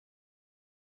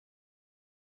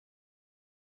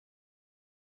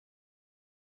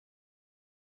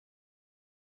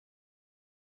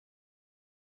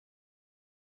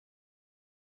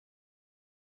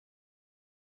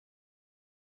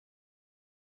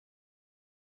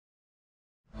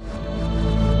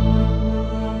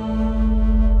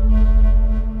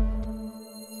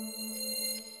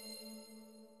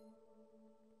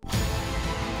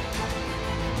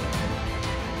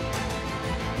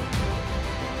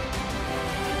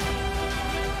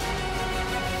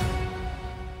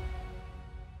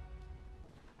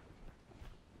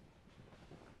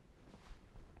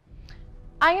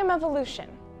I am evolution.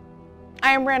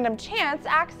 I am random chance,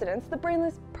 accidents, the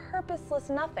brainless, purposeless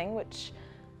nothing, which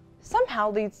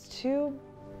somehow leads to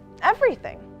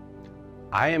everything.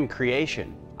 I am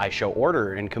creation. I show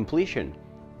order and completion.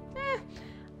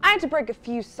 I had to break a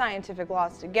few scientific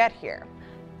laws to get here.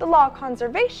 The law of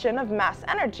conservation of mass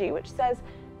energy, which says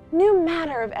new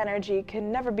matter of energy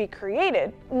can never be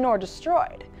created nor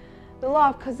destroyed. The law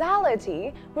of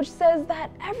causality, which says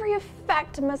that every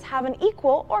effect must have an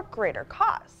equal or greater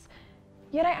cause.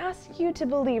 Yet I ask you to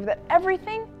believe that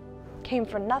everything came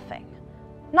from nothing.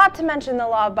 Not to mention the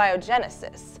law of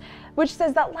biogenesis, which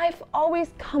says that life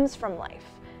always comes from life.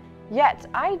 Yet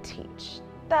I teach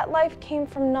that life came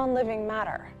from non-living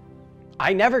matter.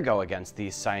 I never go against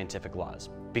these scientific laws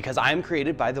because I am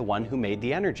created by the one who made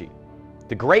the energy,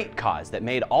 the great cause that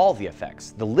made all the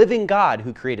effects, the living God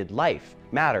who created life,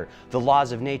 matter, the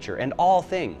laws of nature, and all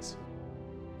things.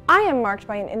 I am marked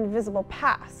by an invisible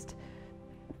past.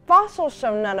 Fossils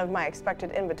show none of my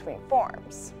expected in-between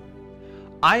forms.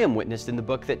 I am witnessed in the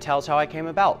book that tells how I came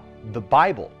about, the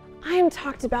Bible. I am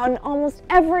talked about in almost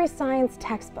every science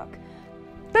textbook.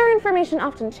 Their information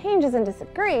often changes and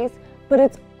disagrees, but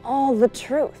it's all the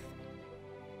truth.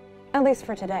 At least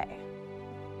for today.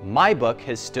 My book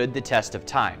has stood the test of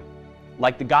time.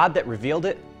 Like the God that revealed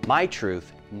it, my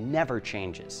truth never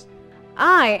changes.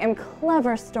 I am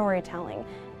clever storytelling.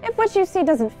 If what you see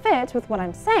doesn't fit with what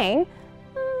I'm saying,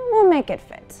 we'll make it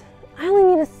fit. I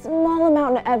only need a small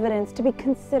amount of evidence to be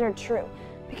considered true,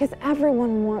 because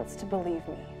everyone wants to believe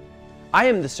me. I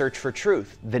am the search for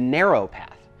truth, the narrow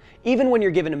path. Even when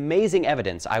you're given amazing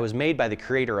evidence I was made by the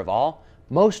creator of all,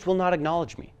 most will not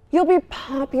acknowledge me. You'll be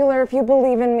popular if you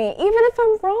believe in me, even if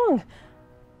I'm wrong.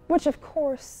 Which, of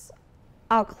course,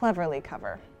 I'll cleverly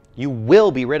cover. You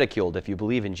will be ridiculed if you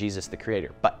believe in Jesus the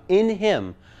Creator, but in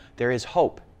Him there is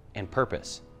hope and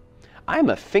purpose. I am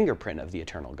a fingerprint of the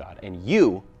eternal God, and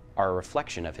you are a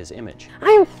reflection of His image. I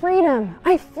am freedom.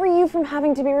 I free you from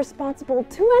having to be responsible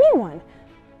to anyone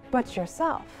but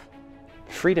yourself.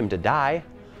 Freedom to die.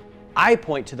 I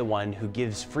point to the one who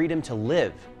gives freedom to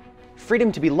live.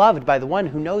 Freedom to be loved by the one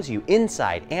who knows you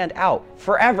inside and out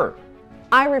forever.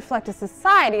 I reflect a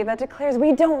society that declares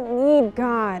we don't need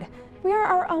God. We are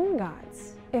our own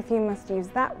gods, if you must use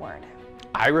that word.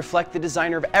 I reflect the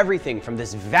designer of everything from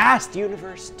this vast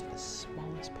universe to the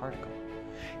smallest particle.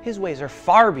 His ways are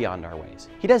far beyond our ways.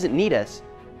 He doesn't need us,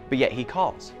 but yet He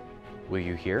calls. Will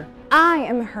you hear? I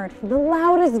am heard from the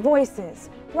loudest voices,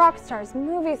 rock stars,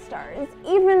 movie stars,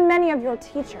 even many of your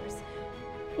teachers,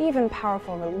 even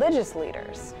powerful religious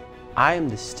leaders. I am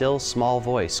the still small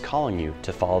voice calling you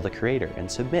to follow the Creator and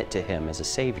submit to Him as a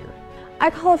Savior. I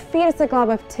call a fetus a glob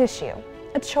of tissue,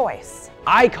 a choice.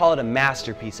 I call it a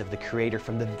masterpiece of the Creator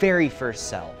from the very first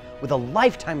cell, with a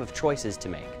lifetime of choices to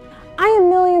make. I am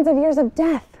millions of years of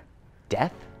death.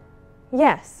 Death?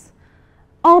 Yes.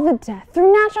 All the death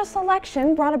through natural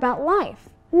selection brought about life.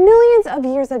 Millions of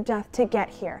years of death to get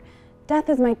here. Death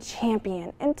is my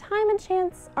champion, and time and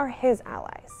chance are his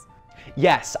allies.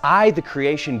 Yes, I, the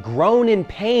creation, groan in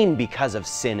pain because of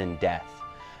sin and death.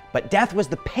 But death was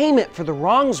the payment for the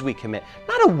wrongs we commit,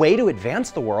 not a way to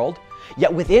advance the world.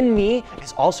 Yet within me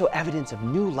is also evidence of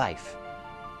new life.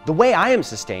 The way I am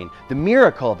sustained, the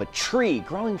miracle of a tree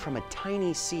growing from a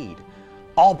tiny seed,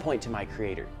 all point to my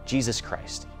Creator, Jesus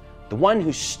Christ, the one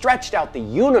who stretched out the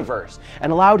universe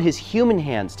and allowed His human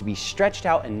hands to be stretched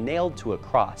out and nailed to a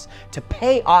cross to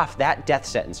pay off that death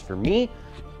sentence for me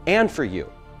and for you.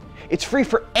 It's free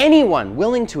for anyone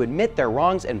willing to admit their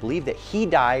wrongs and believe that He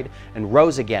died and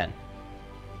rose again.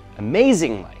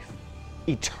 Amazing life,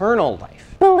 eternal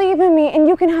life. Believe in me and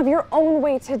you can have your own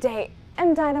way today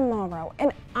and die tomorrow,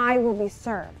 and I will be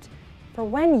served. For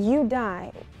when you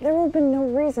die, there will be no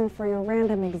reason for your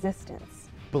random existence.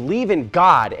 Believe in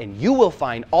God and you will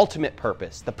find ultimate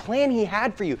purpose, the plan He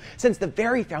had for you since the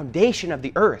very foundation of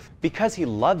the earth, because He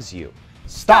loves you.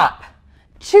 Stop!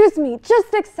 Choose me,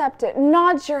 just accept it,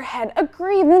 nod your head,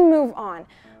 agree, then move on.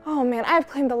 Oh man, I've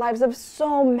claimed the lives of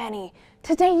so many.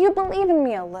 Today you believe in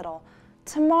me a little.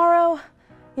 Tomorrow,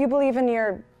 you believe in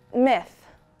your myth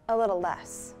a little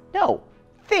less. No,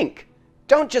 think.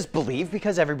 Don't just believe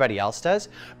because everybody else does.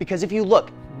 Because if you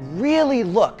look, really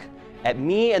look, at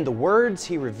me and the words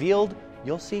He revealed,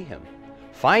 you'll see Him.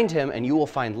 Find Him and you will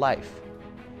find life.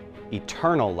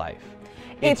 Eternal life.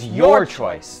 It's your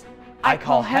choice. I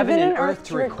call heaven and earth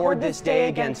to record this day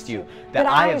against you, that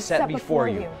I have set before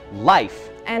you life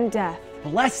and death,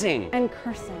 blessing and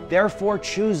cursing. Therefore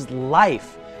choose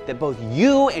life, that both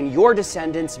you and your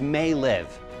descendants may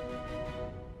live.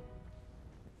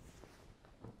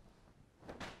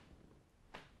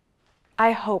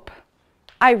 I hope,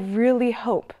 I really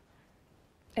hope,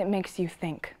 It makes you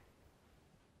think.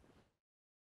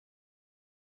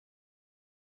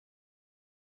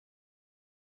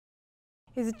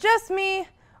 Is it just me,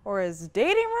 or is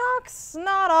dating rocks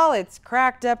not all it's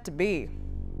cracked up to be?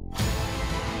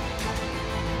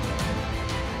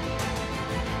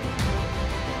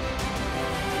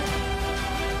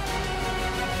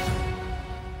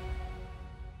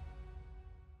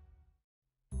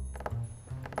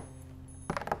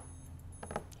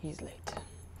 He's late.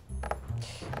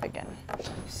 Again.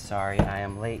 Sorry, I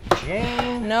am late,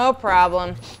 Jane. No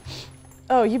problem.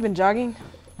 Oh, you've been jogging?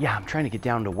 Yeah, I'm trying to get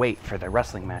down to weight for the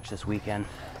wrestling match this weekend.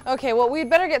 Okay, well, we'd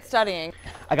better get studying.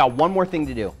 I got one more thing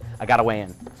to do. I gotta weigh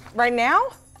in. Right now?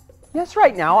 Yes,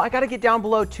 right now. I gotta get down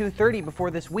below 230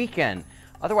 before this weekend.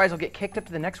 Otherwise, I'll get kicked up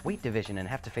to the next weight division and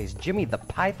have to face Jimmy the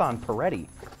Python Peretti.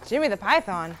 Jimmy the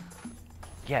Python?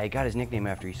 Yeah, he got his nickname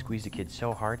after he squeezed a kid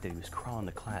so hard that he was crawling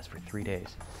to class for 3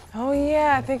 days. Oh,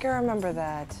 yeah, I think I remember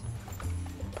that.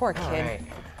 Poor kid. All right.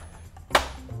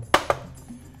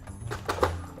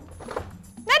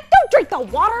 Don't drink the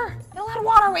water! You'll add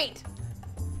water weight!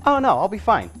 Oh, no, I'll be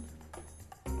fine.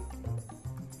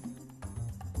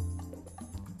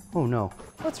 Oh, no.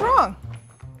 What's wrong?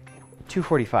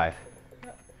 245.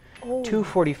 Oh.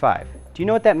 245. Do you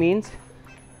know what that means?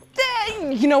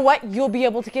 You know what? You'll be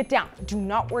able to get down. Do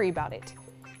not worry about it.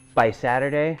 By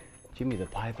Saturday, Jimmy the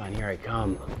Python, here I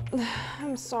come.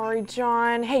 I'm sorry,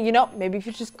 John. Hey, you know, maybe if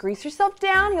you just grease yourself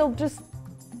down, you'll just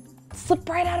slip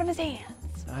right out of his hands.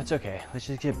 That's okay. Let's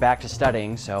just get back to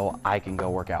studying so I can go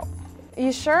work out.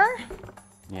 You sure?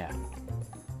 Yeah.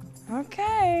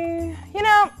 Okay. You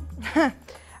know,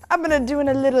 I've been doing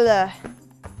a little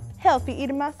healthy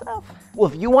eating myself.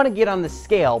 Well, if you want to get on the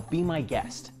scale, be my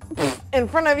guest. In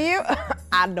front of you?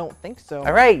 I don't think so.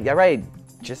 All right.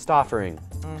 Just offering.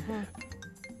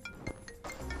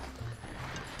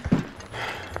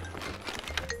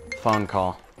 Phone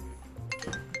call.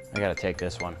 I gotta take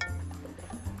this one.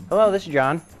 Hello, this is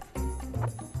John.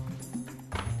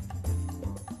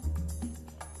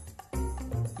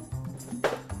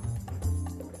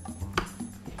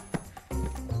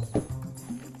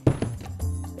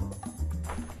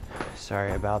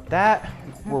 Sorry about that.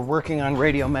 We're working on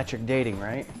radiometric dating,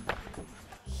 right?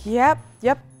 Yep.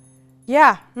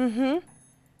 Yeah,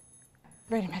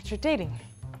 Radiometric dating.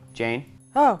 Jane?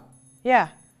 Oh, yeah.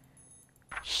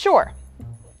 Sure.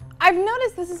 I've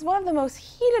noticed this is one of the most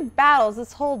heated battles,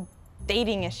 this whole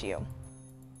dating issue.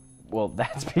 Well,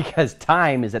 that's because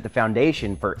time is at the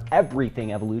foundation for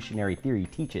everything evolutionary theory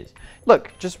teaches.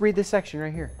 Look, just read this section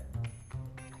right here.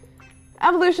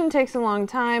 Evolution takes a long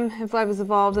time. If life has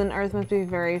evolved, then Earth must be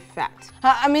very fat.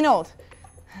 Old.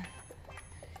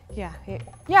 Yeah,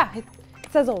 it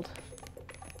says old.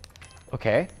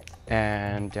 Okay,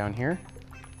 and down here?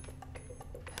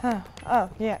 Oh,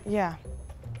 yeah.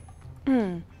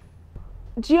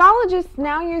 Geologists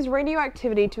now use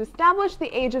radioactivity to establish the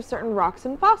age of certain rocks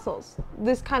and fossils.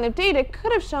 This kind of data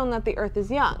could have shown that the Earth is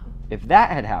young. If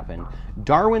that had happened,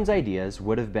 Darwin's ideas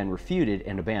would have been refuted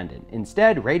and abandoned.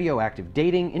 Instead, radioactive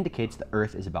dating indicates the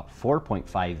Earth is about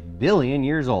 4.5 billion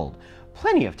years old.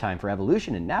 Plenty of time for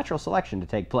evolution and natural selection to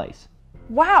take place.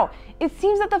 Wow, it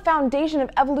seems that the foundation of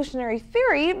evolutionary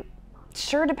theory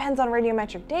sure depends on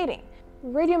radiometric dating.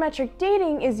 Radiometric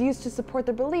dating is used to support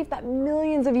the belief that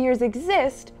millions of years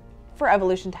exist for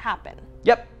evolution to happen.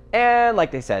 Yep, and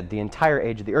like they said, the entire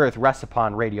age of the Earth rests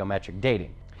upon radiometric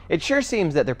dating. It sure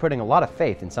seems that they're putting a lot of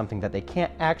faith in something that they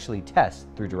can't actually test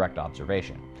through direct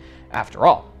observation. After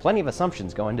all, plenty of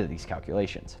assumptions go into these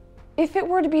calculations. If it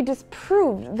were to be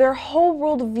disproved, their whole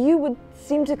worldview would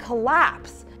seem to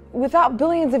collapse. Without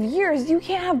billions of years, you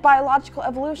can't have biological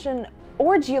evolution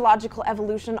or geological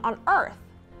evolution on Earth.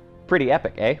 Pretty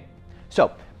epic, eh?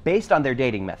 So, based on their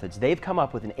dating methods, they've come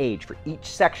up with an age for each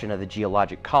section of the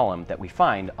geologic column that we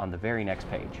find on the very next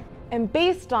page. And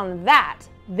based on that,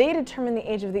 they determine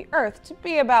the age of the Earth to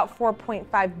be about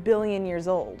 4.5 billion years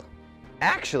old.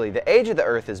 Actually, the age of the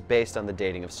Earth is based on the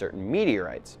dating of certain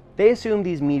meteorites. They assume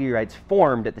these meteorites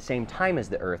formed at the same time as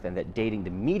the Earth and that dating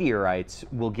the meteorites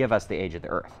will give us the age of the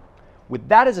Earth. With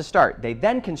that as a start, they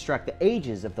then construct the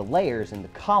ages of the layers in the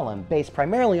column based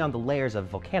primarily on the layers of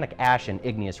volcanic ash and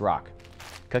igneous rock.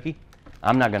 Cookie,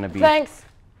 I'm not gonna be... Thanks.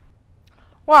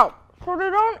 Wow, so they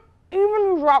don't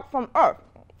even use rock from Earth.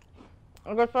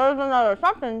 I guess there's another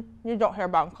something you don't hear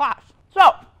about in class.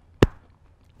 So,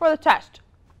 for the test,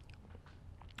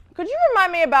 could you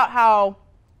remind me about how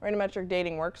radiometric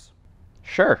dating works?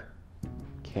 Sure.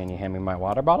 Can you hand me my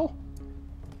water bottle?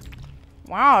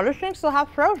 Wow, this thing's still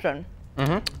half frozen.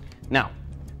 Now,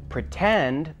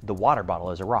 pretend the water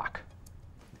bottle is a rock.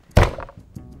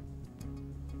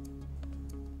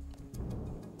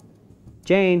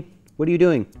 Jane, what are you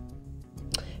doing?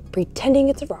 Pretending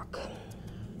it's a rock.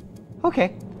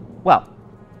 Okay, well,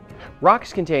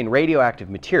 rocks contain radioactive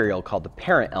material called the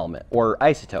parent element, or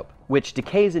isotope, which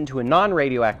decays into a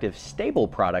non-radioactive stable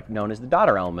product known as the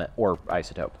daughter element, or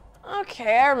isotope.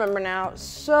 Okay, I remember now.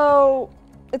 So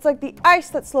it's like the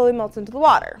ice that slowly melts into the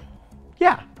water.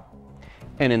 Yeah.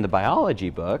 And in the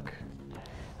biology book,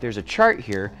 there's a chart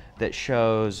here that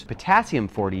shows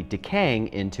potassium-40 decaying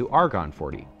into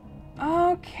argon-40.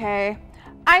 Okay,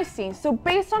 I see. So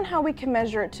based on how we can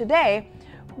measure it today,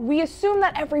 we assume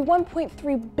that every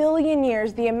 1.3 billion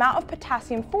years, the amount of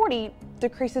potassium-40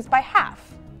 decreases by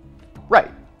half.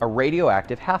 Right, a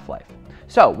radioactive half-life.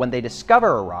 So when they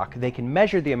discover a rock, they can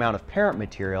measure the amount of parent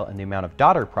material and the amount of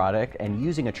daughter product, and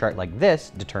using a chart like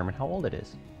this, determine how old it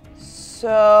is.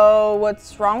 So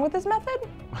what's wrong with this method?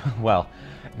 Well,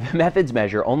 the methods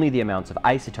measure only the amounts of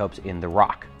isotopes in the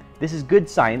rock. This is good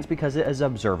science because it is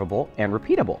observable and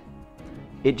repeatable.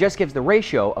 It just gives the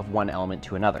ratio of one element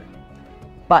to another.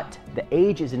 But the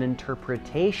age is an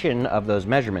interpretation of those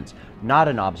measurements, not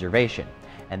an observation.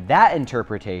 And that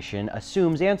interpretation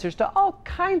assumes answers to all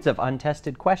kinds of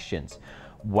untested questions.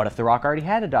 What if the rock already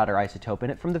had a daughter isotope in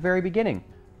it from the very beginning?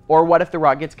 Or what if the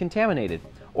rock gets contaminated?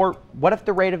 Or what if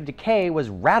the rate of decay was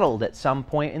rattled at some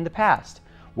point in the past?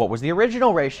 What was the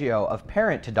original ratio of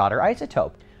parent to daughter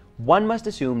isotope? One must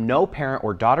assume no parent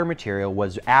or daughter material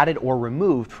was added or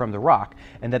removed from the rock,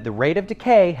 and that the rate of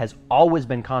decay has always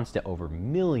been constant over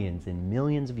millions and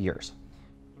millions of years.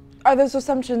 Are those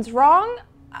assumptions wrong?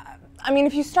 I mean,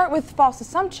 if you start with false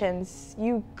assumptions,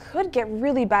 you could get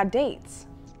really bad dates.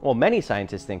 Well, many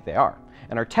scientists think they are,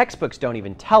 and our textbooks don't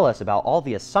even tell us about all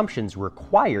the assumptions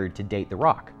required to date the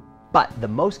rock. But the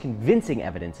most convincing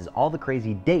evidence is all the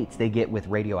crazy dates they get with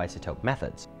radioisotope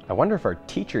methods. I wonder if our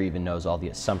teacher even knows all the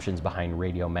assumptions behind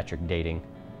radiometric dating.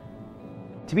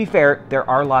 To be fair, there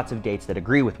are lots of dates that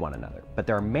agree with one another, but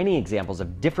there are many examples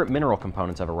of different mineral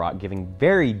components of a rock giving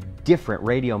very different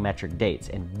radiometric dates,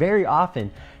 and very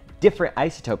often different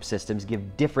isotope systems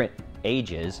give different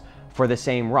ages for the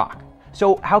same rock.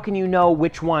 So how can you know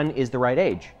which one is the right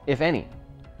age, if any?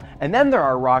 And then there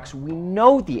are rocks we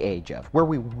know the age of, where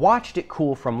we watched it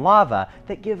cool from lava,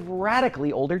 that give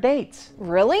radically older dates.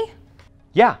 Really?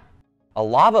 Yeah. A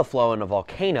lava flow in a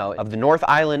volcano of the North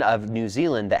Island of New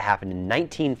Zealand that happened in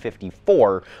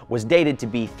 1954 was dated to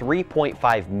be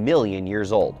 3.5 million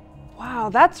years old. Wow,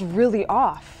 that's really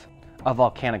off. A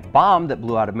volcanic bomb that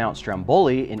blew out of Mount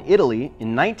Stromboli in Italy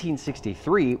in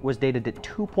 1963 was dated to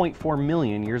 2.4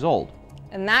 million years old.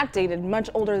 And that dated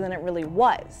much older than it really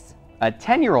was. A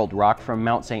 10-year-old rock from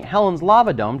Mount St. Helens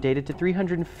lava dome dated to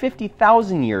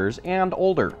 350,000 years and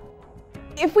older.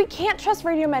 If we can't trust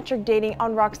radiometric dating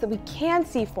on rocks that we can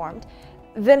see formed,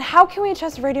 then how can we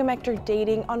trust radiometric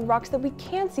dating on rocks that we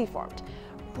can see formed?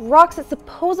 Rocks that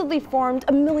supposedly formed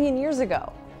a million years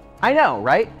ago. I know,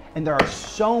 right? And there are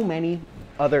so many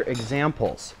other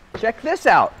examples. Check this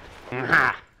out.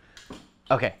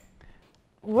 Okay.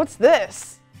 What's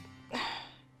this?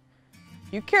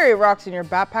 You carry rocks in your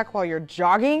backpack while you're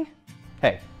jogging?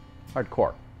 Hey,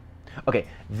 hardcore. Okay,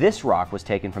 this rock was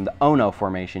taken from the Ono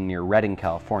Formation near Redding,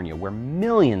 California, where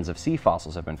millions of sea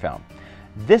fossils have been found.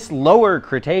 This lower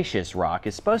Cretaceous rock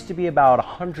is supposed to be about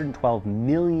 112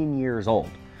 million years old,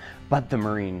 but the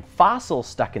marine fossil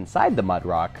stuck inside the mud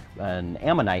rock, an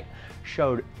ammonite,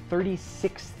 showed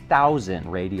 36,000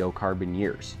 radiocarbon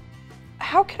years.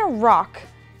 How can a rock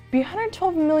be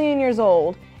 112 million years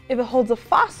old if it holds a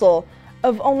fossil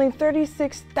of only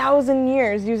 36,000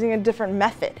 years using a different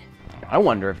method? I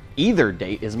wonder if either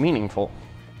date is meaningful.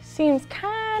 Seems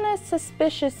kinda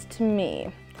suspicious to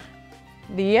me.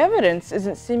 The evidence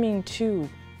isn't seeming too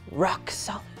rock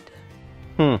solid.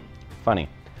 Funny.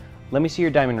 Let me see your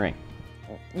diamond ring.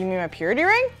 You mean my purity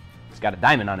ring? It's got a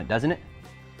diamond on it, doesn't it?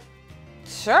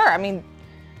 Sure, I mean,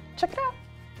 check it out.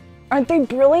 Aren't they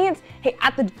brilliant? Hey,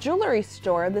 at the jewelry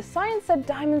store, the science said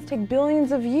diamonds take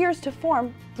billions of years to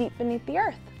form deep beneath the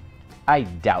earth. I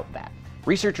doubt that.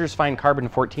 Researchers find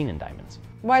carbon-14 in diamonds.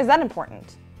 Why is that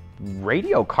important?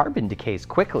 Radiocarbon decays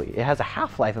quickly. It has a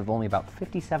half-life of only about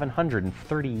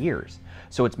 5,730 years.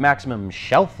 So its maximum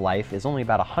shelf life is only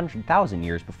about 100,000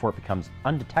 years before it becomes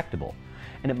undetectable.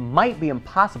 And it might be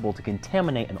impossible to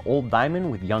contaminate an old diamond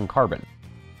with young carbon.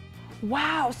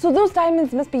 Wow, so those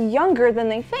diamonds must be younger than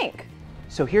they think.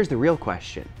 So here's the real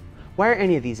question. Why are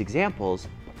any of these examples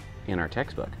in our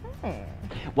textbook?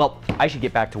 Well, I should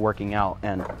get back to working out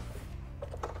and...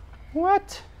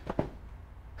 What?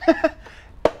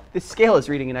 This scale is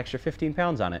reading an extra 15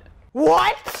 pounds on it.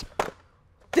 What?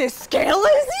 This scale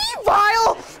is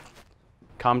evil!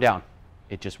 Calm down.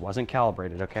 It just wasn't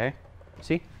calibrated, okay?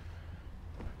 See?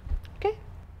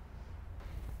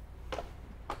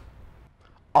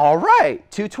 All right,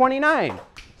 229.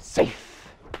 Safe.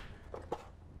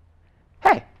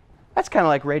 Hey, that's kind of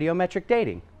like radiometric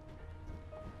dating.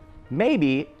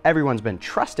 Maybe everyone's been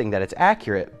trusting that it's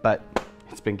accurate, but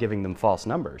it's been giving them false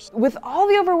numbers. With all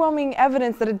the overwhelming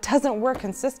evidence that it doesn't work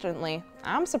consistently,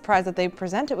 I'm surprised that they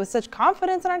present it with such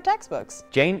confidence in our textbooks.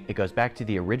 Jane, it goes back to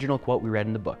the original quote we read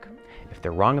in the book. If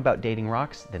they're wrong about dating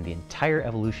rocks, then the entire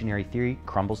evolutionary theory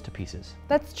crumbles to pieces.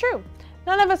 That's true.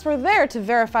 None of us were there to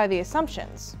verify the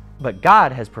assumptions. But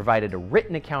God has provided a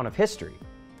written account of history.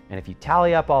 And if you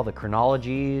tally up all the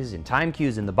chronologies and time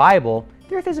cues in the Bible,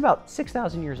 the Earth is about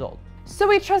 6,000 years old. So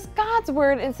we trust God's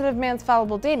word instead of man's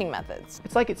fallible dating methods.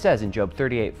 It's like it says in Job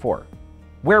 38:4.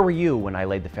 Where were you when I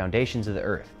laid the foundations of the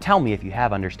earth? Tell me if you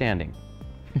have understanding.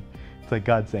 It's like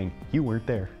God saying, you weren't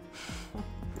there.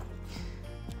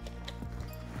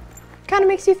 Kind of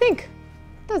makes you think,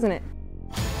 doesn't it?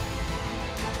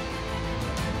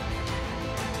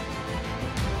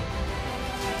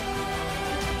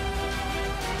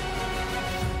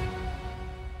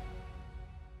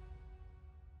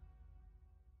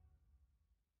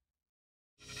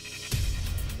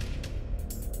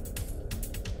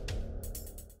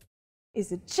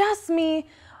 Is it just me,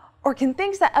 or can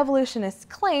things that evolutionists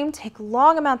claim take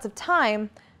long amounts of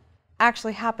time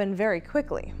actually happen very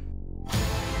quickly?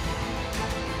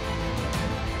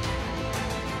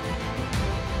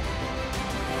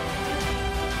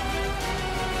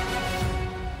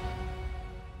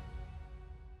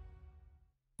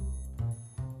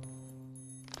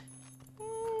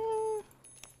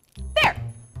 There!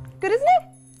 Good, isn't it?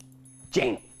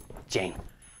 Jane,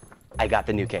 I got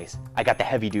the new case. I got the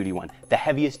heavy duty one, the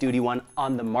heaviest duty one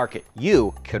on the market.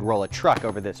 You could roll a truck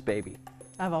over this baby.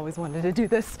 I've always wanted to do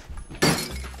this.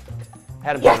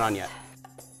 Hadn't put it on yet.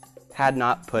 Had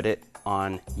not put it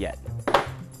on yet.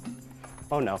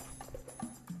 Oh no.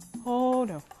 Oh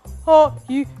no. Oh,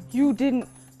 you didn't.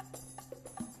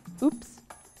 Oops.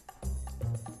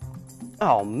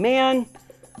 Oh man.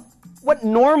 What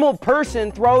normal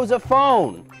person throws a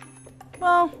phone?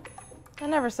 Well, I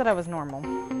never said I was normal.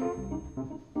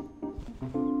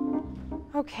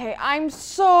 Okay, I'm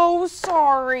so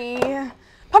sorry.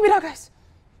 Puppy dog guys.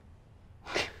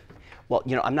 Well,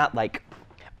 you know, I'm not like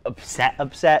upset.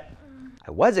 I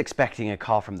was expecting a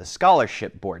call from the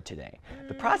scholarship board today.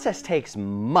 The process takes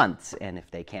months, and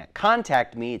if they can't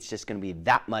contact me, it's just gonna be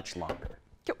that much longer.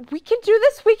 We can do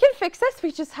this, we can fix this.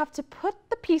 We just have to put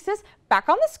the pieces back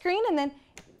on the screen and then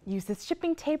use this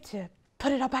shipping tape to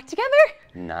put it all back together.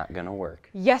 Not gonna work.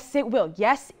 Yes, it will.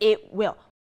 Yes, it will.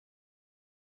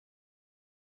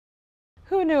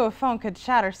 Who knew a phone could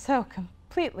shatter so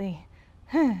completely?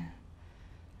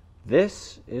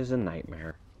 This is a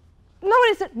nightmare. No,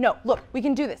 it isn't. No, look, we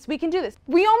can do this. We can do this.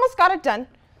 We almost got it done.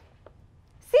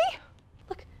 See?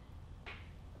 Look.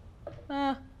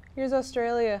 Here's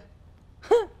Australia.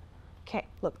 Okay,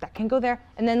 look, that can go there.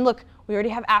 And then look, we already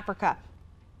have Africa.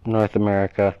 North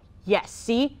America. Yes,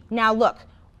 see? Now look,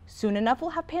 soon enough we'll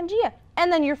have Pangea, and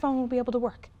then your phone will be able to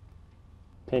work.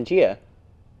 Pangea?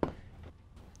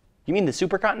 You mean the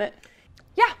supercontinent?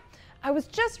 Yeah, I was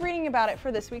just reading about it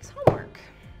for this week's homework.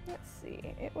 Let's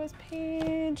see, it was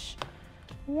page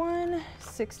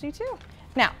 162.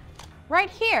 Now, right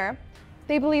here,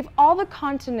 they believe all the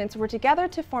continents were together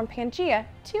to form Pangea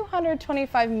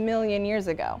 225 million years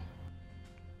ago.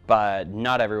 But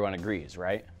not everyone agrees,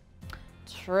 right?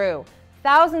 True.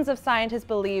 Thousands of scientists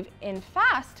believe in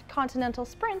fast continental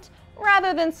sprint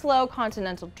rather than slow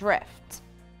continental drift.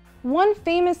 One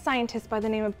famous scientist by the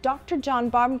name of Dr. John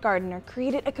Baumgartner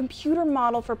created a computer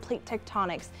model for plate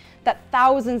tectonics that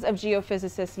thousands of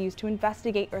geophysicists use to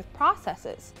investigate Earth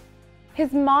processes.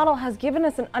 His model has given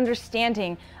us an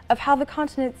understanding of how the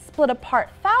continents split apart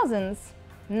thousands,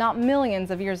 not millions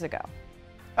of years ago.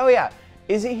 Oh yeah,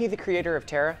 isn't he the creator of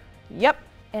Terra? Yep.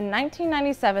 In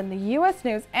 1997, the US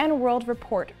News and World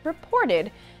Report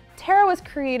reported Terra was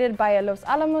created by a Los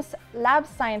Alamos lab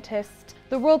scientist,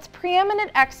 the world's preeminent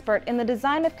expert in the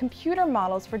design of computer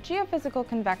models for geophysical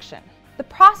convection, the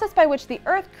process by which the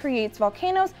Earth creates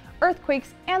volcanoes,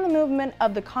 earthquakes, and the movement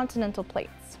of the continental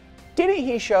plates. Didn't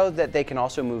he show that they can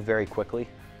also move very quickly?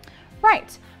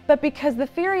 Right, but because the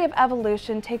theory of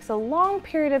evolution takes a long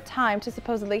period of time to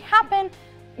supposedly happen,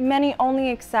 many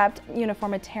only accept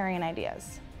uniformitarian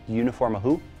ideas. Uniform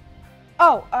who?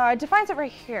 Oh, it defines it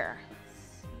right here.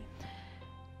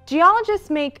 Geologists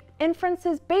make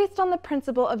inferences based on the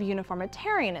principle of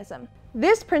uniformitarianism.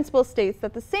 This principle states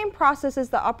that the same processes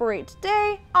that operate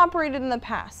today operated in the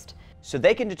past. So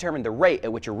they can determine the rate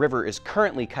at which a river is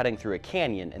currently cutting through a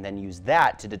canyon and then use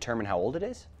that to determine how old it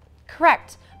is?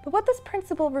 Correct, But what this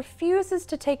principle refuses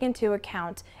to take into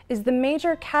account is the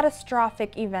major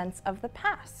catastrophic events of the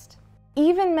past.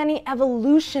 Even many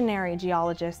evolutionary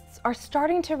geologists are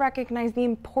starting to recognize the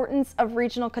importance of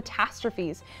regional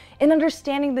catastrophes in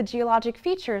understanding the geologic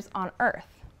features on Earth.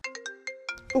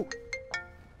 Ooh.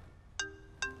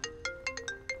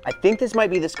 I think this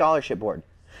might be the scholarship board.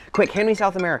 Quick, hand me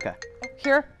South America.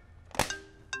 Here. All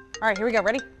right, here we go.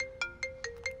 Ready?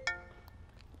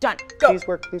 Done. Go. Please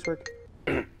work, please work.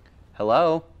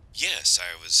 Hello? Yes,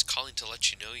 I was calling to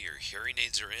let you know your hearing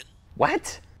aids are in.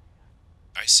 What?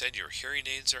 I said your hearing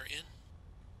aids are in.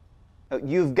 Oh,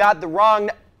 you've got the wrong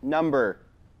number.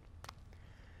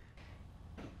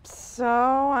 So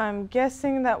I'm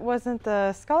guessing that wasn't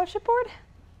the scholarship board?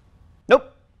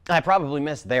 Nope. I probably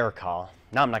missed their call.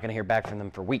 Now I'm not going to hear back from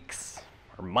them for weeks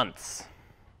or months.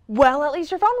 Well, at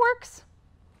least your phone works.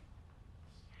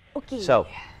 Okay. So,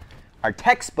 our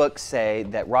textbooks say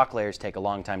that rock layers take a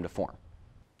long time to form.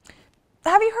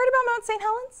 Have you heard about Mount St.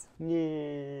 Helens?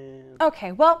 Yeah.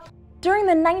 Okay, well, during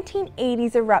the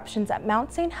 1980s eruptions at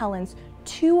Mount St. Helens,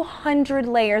 200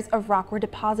 layers of rock were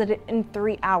deposited in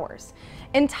 3 hours.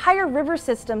 Entire river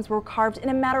systems were carved in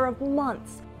a matter of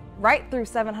months, right through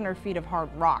 700 feet of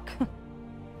hard rock.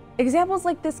 Examples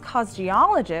like this cause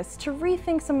geologists to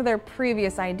rethink some of their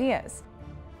previous ideas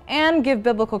and give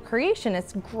biblical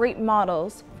creationists great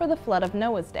models for the flood of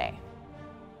Noah's day.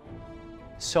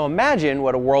 So imagine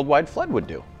what a worldwide flood would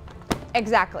do.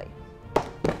 Exactly.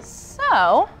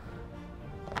 So,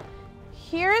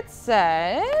 here it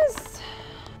says,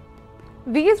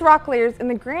 these rock layers in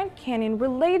the Grand Canyon were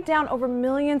laid down over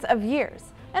millions of years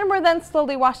and were then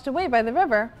slowly washed away by the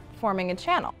river, forming a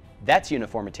channel. That's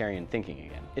uniformitarian thinking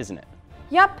again, isn't it?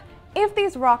 Yup. If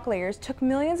these rock layers took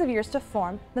millions of years to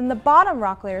form, then the bottom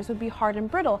rock layers would be hard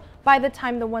and brittle by the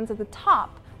time the ones at the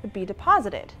top would be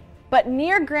deposited. But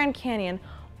near Grand Canyon,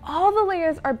 all the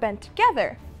layers are bent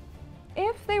together.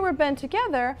 If they were bent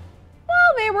together,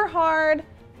 well, they were hard.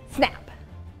 Snap.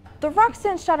 The rocks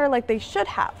didn't shatter like they should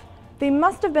have. They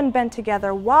must have been bent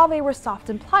together while they were soft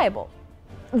and pliable.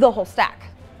 The whole stack.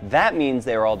 That means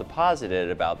they were all deposited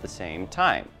at about the same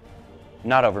time,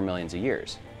 not over millions of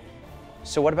years.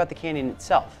 So what about the canyon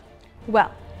itself?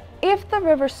 Well, if the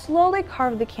river slowly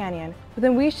carved the canyon,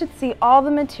 then we should see all the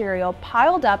material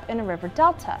piled up in a river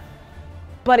delta.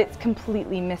 But it's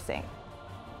completely missing.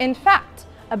 In fact,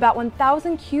 about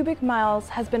 1,000 cubic miles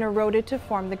has been eroded to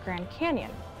form the Grand Canyon.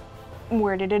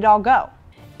 Where did it all go?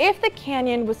 If the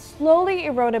canyon was slowly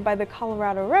eroded by the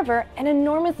Colorado River, an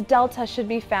enormous delta should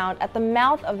be found at the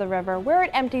mouth of the river where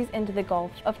it empties into the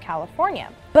Gulf of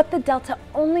California. But the delta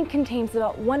only contains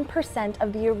about 1%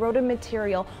 of the eroded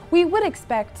material we would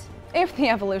expect if the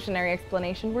evolutionary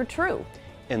explanation were true.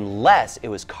 Unless it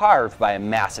was carved by a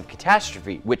massive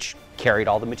catastrophe, which carried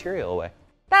all the material away.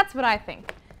 That's what I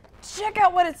think. Check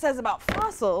out what it says about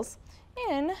fossils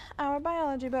in our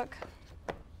biology book.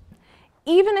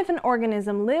 Even if an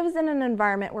organism lives in an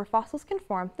environment where fossils can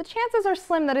form, the chances are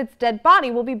slim that its dead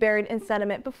body will be buried in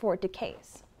sediment before it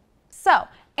decays. So,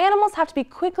 animals have to be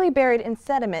quickly buried in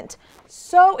sediment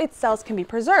so its cells can be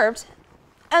preserved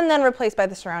and then replaced by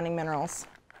the surrounding minerals.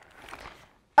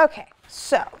 Okay,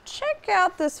 so check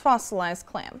out this fossilized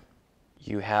clam.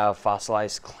 You have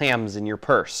fossilized clams in your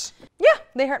purse. Yeah,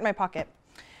 they hurt my pocket.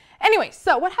 Anyway,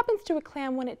 so what happens to a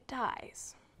clam when it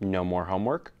dies? No more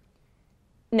homework?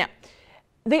 No.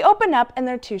 They open up and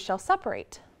their two shells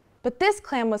separate. But this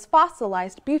clam was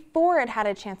fossilized before it had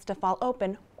a chance to fall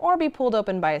open or be pulled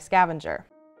open by a scavenger.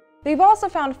 They've also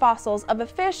found fossils of a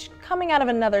fish coming out of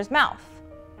another's mouth.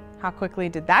 How quickly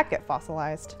did that get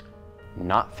fossilized?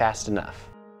 Not fast enough.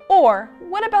 Or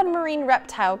what about a marine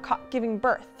reptile caught giving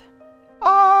birth?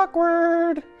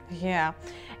 Awkward. Yeah.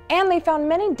 And they found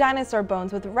many dinosaur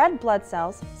bones with red blood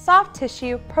cells, soft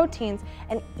tissue, proteins,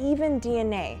 and even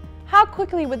DNA. How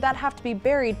quickly would that have to be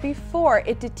buried before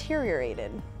it deteriorated?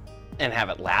 And have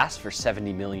it last for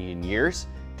 70 million years?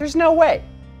 There's no way.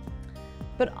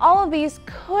 But all of these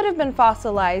could have been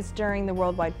fossilized during the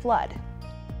worldwide flood.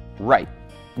 Right.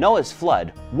 Noah's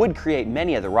flood would create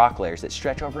many of the rock layers that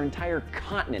stretch over entire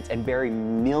continents and bury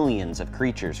millions of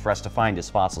creatures for us to find as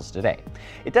fossils today.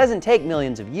 It doesn't take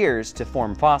millions of years to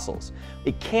form fossils.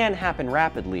 It can happen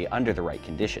rapidly under the right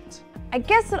conditions. I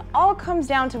guess it all comes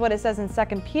down to what it says in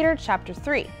 2 Peter chapter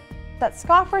 3, that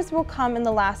scoffers will come in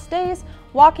the last days,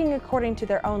 walking according to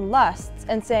their own lusts,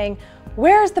 and saying,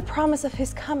 "Where is the promise of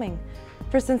his coming?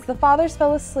 For since the fathers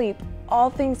fell asleep, all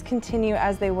things continue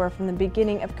as they were from the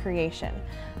beginning of creation.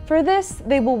 For this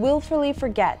they will willfully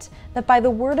forget that by the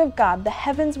word of God the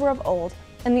heavens were of old,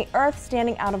 and the earth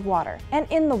standing out of water, and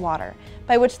in the water,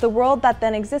 by which the world that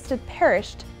then existed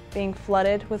perished, being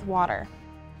flooded with water.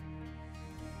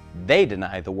 They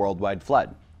deny the worldwide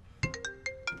flood.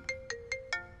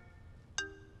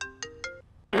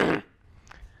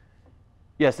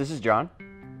 Yes, this is John.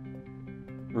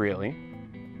 Really?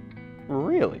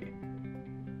 Really?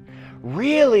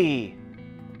 Really?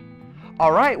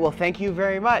 All right, well, thank you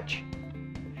very much.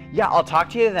 Yeah, I'll talk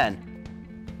to you then.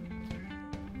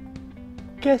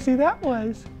 Guess who that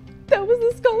was? That was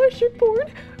the scholarship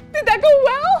board. Did that go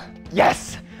well?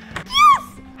 Yes!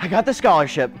 Yes! I got the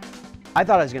scholarship. I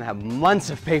thought I was gonna have months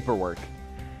of paperwork.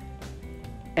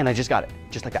 And I just got it,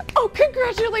 just like that. Oh,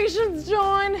 congratulations,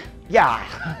 John.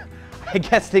 Yeah, I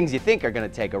guess things you think are gonna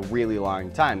take a really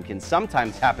long time can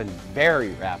sometimes happen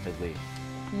very rapidly.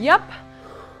 Yep.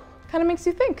 Kind of makes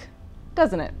you think,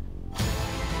 doesn't it?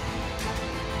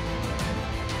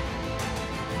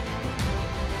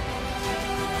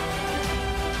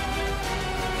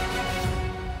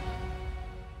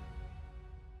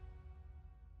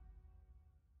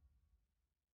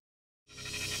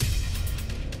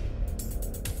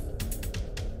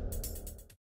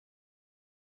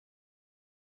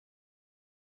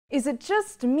 Is it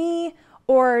just me,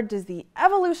 or does the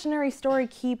evolutionary story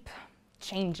keep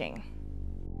changing?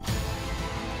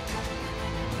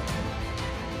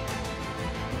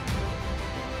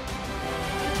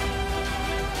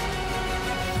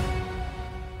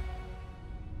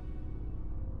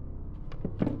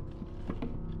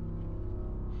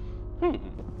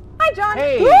 Hi, John.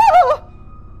 Hey.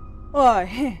 Oh,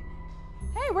 hey,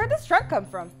 where'd this truck come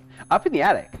from? Up in the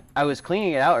attic. I was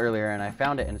cleaning it out earlier and I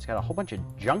found it, and it's got a whole bunch of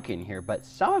junk in here, but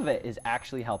some of it is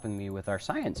actually helping me with our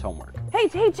science homework. Hey,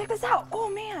 check this out. Oh,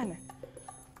 man.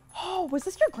 Oh, was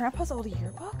this your grandpa's old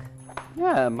yearbook?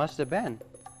 Yeah, it must have been.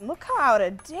 Look how out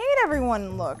of date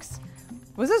everyone looks.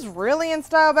 Was this really in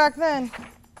style back then?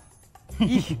 Do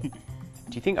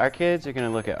you think our kids are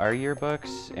gonna look at our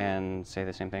yearbooks and say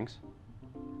the same things?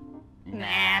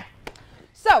 Nah.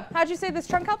 So, how'd you say this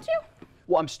trunk helped you?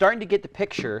 Well, I'm starting to get the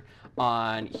picture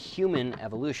on human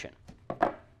evolution.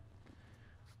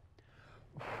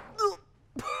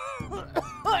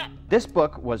 This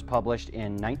book was published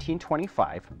in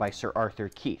 1925 by Sir Arthur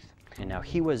Keith. And now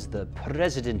he was the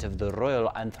president of the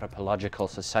Royal Anthropological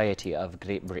Society of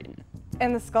Great Britain.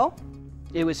 And the skull?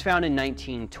 It was found in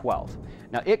 1912.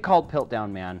 Now, it called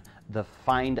Piltdown Man the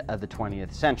find of the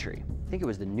 20th century. I think it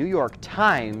was the New York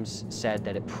Times said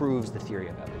that it proves the theory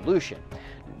of evolution.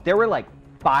 There were like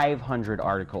 500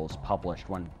 articles published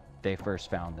when they first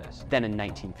found this. Then in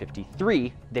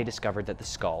 1953, they discovered that the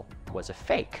skull was a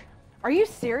fake. Are you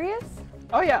serious?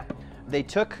 Oh yeah. They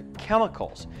took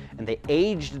chemicals and they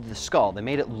aged the skull. They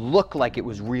made it look like it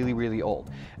was really, really old.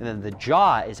 And then the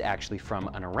jaw is actually from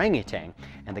an orangutan.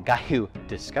 And the guy who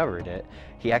discovered it,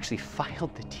 he actually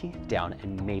filed the teeth down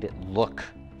and made it look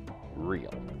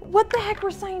real. What the heck were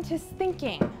scientists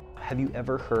thinking? Have you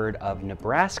ever heard of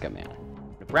Nebraska Man?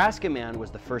 Nebraska Man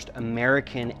was the first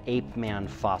American ape man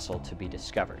fossil to be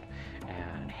discovered.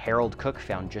 And Harold Cook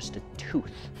found just a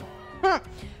tooth.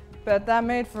 Bet that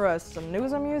made for some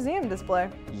news and museum display.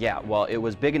 Yeah, well, it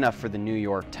was big enough for the New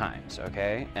York Times,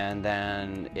 okay? And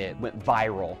then it went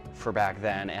viral for back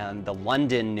then, and the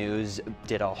London News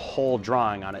did a whole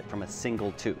drawing on it from a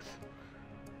single tooth.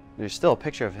 There's still a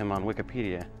picture of him on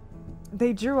Wikipedia.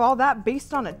 They drew all that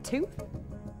based on a tooth?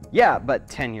 Yeah, but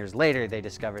 10 years later, they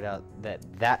discovered out that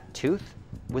that tooth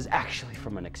was actually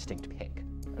from an extinct pig.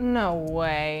 No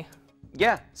way.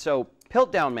 Yeah, so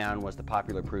Piltdown Man was the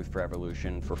popular proof for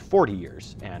evolution for 40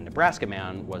 years, and Nebraska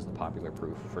Man was the popular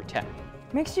proof for 10.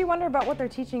 Makes you wonder about what they're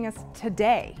teaching us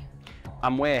today.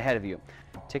 I'm way ahead of you.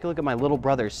 Take a look at my little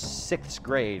brother's 6th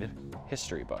grade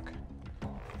history book.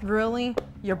 Really?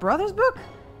 Your brother's book?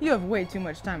 You have way too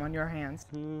much time on your hands.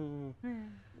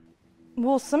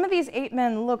 Well, some of these ape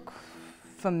men look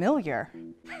familiar.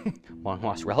 Long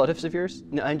lost relatives of yours?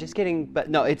 No, I'm just kidding, but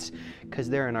no, it's because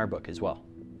they're in our book as well.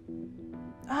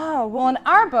 Oh, well, in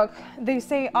our book, they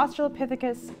say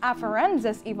Australopithecus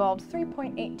afarensis evolved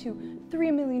 3.8 to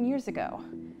 3 million years ago.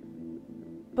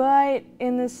 But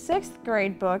in the 6th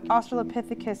grade book,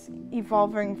 Australopithecus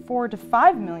evolving 4 to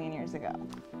 5 million years ago.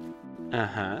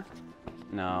 Uh-huh.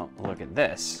 Now, look at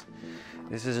this.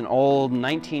 This is an old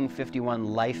 1951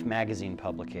 Life magazine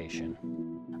publication.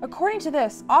 According to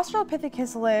this,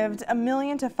 Australopithecus lived 1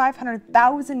 million to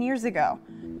 500,000 years ago.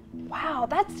 Wow,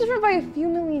 that's different by a few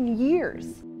million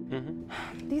years.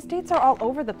 Mm-hmm. These dates are all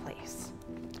over the place.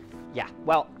 Yeah,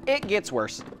 well, it gets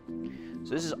worse. So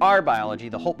this is our biology,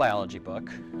 the Holt biology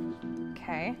book.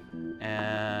 Okay.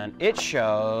 And it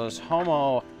shows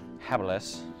Homo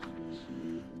habilis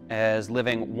as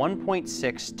living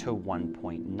 1.6 to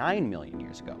 1.9 million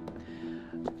years ago.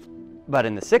 But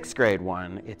in the 6th grade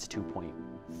one, it's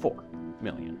 2.4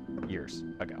 million years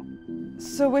ago.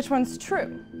 So which one's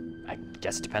true? I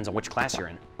guess it depends on which class you're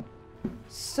in.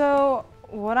 So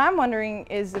what I'm wondering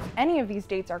is if any of these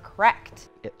dates are correct.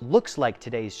 It looks like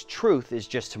today's truth is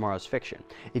just tomorrow's fiction.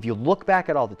 If you look back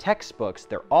at all the textbooks,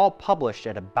 they're all published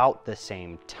at about the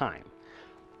same time.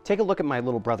 Take a look at my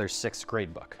little brother's 6th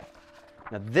grade book.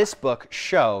 Now this book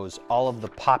shows all of the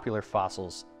popular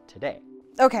fossils today.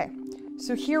 Okay,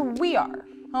 so here we are,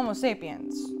 Homo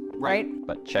sapiens, right?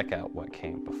 But check out what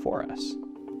came before us.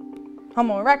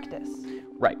 Homo erectus.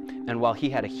 Right, and while he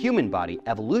had a human body,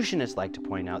 evolutionists like to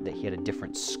point out that he had a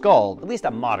different skull, at least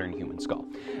a modern human skull.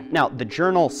 Now, the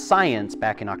journal Science,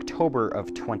 back in October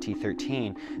of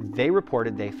 2013, they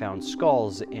reported they found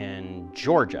skulls in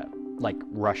Georgia, like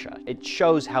Russia. It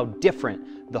shows how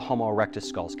different the Homo erectus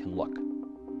skulls can look.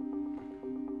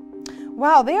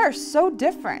 Wow, they are so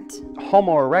different.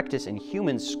 Homo erectus and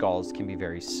human skulls can be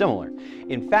very similar.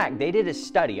 In fact, they did a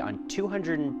study on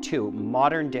 202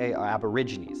 modern-day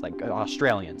Aborigines, like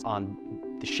Australians, on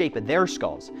the shape of their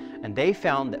skulls, and they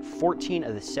found that 14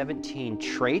 of the 17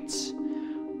 traits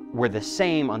were the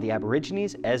same on the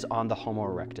Aborigines as on the Homo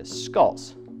erectus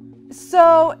skulls.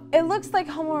 So it looks like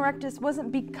Homo erectus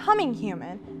wasn't becoming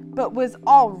human, but was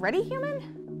already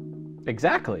human?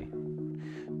 Exactly.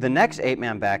 The next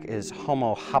ape-man back is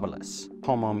Homo habilis.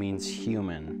 Homo means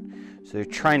human. So they're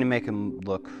trying to make him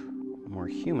look more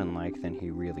human-like than he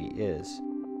really is.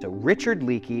 So Richard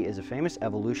Leakey is a famous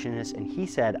evolutionist, and he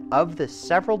said, of the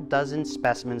several dozen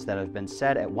specimens that have been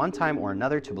said at one time or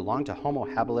another to belong to Homo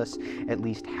habilis, at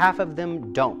least half of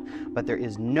them don't. But there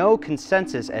is no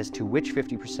consensus as to which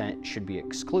 50% should be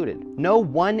excluded. No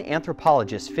one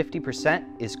anthropologist's 50%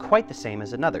 is quite the same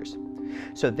as another's.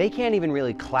 So they can't even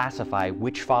really classify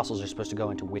which fossils are supposed to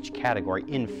go into which category.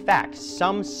 In fact,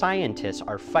 some scientists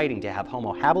are fighting to have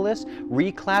Homo habilis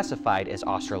reclassified as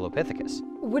Australopithecus.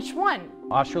 Which one?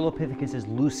 Australopithecus is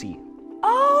Lucy.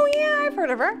 Oh yeah, I've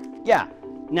heard of her. Yeah.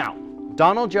 Now,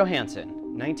 Donald Johanson,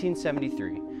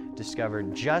 1973,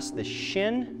 discovered just the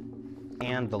shin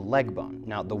and the leg bone.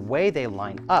 Now, the way they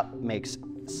line up makes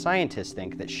scientists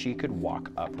think that she could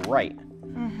walk upright.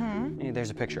 And there's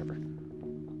a picture of her.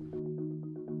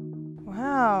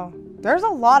 Wow, there's a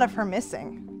lot of her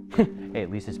missing. Hey,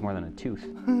 at least it's more than a tooth.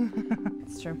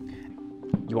 It's true.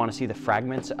 You want to see the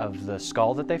fragments of the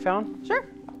skull that they found? Sure.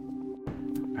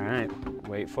 All right,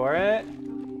 wait for it.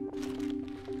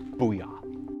 Booyah.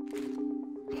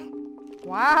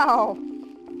 Wow.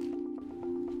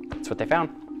 That's what they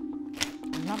found.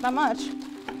 Not that much.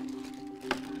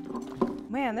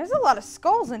 Man, there's a lot of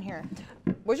skulls in here.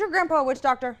 Was your grandpa a witch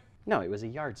doctor? No, he was a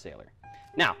yard sailor.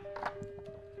 Now,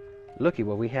 looky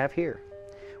what we have here.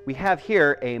 We have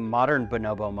here a modern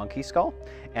bonobo monkey skull,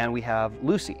 and we have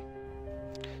Lucy.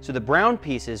 So the brown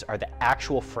pieces are the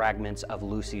actual fragments of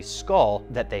Lucy's skull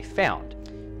that they found.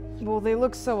 Well, they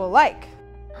look so alike.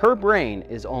 Her brain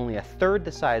is only a third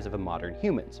the size of a modern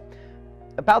human's,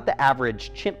 about the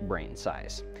average chimp brain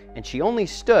size, and she only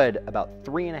stood about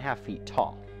 3.5 feet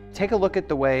tall. Take a look at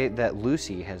the way that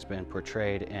Lucy has been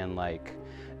portrayed in like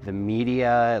the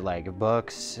media, like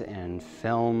books and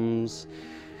films,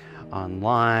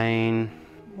 online.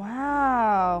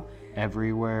 Wow.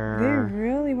 Everywhere. They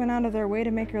really went out of their way to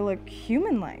make her look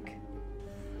human-like.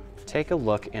 Take a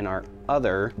look in our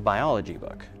other biology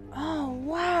book. Oh,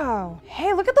 wow.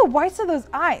 Hey, look at the whites of those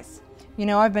eyes. You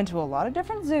know, I've been to a lot of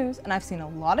different zoos and I've seen a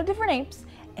lot of different apes,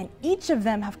 and each of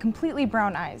them have completely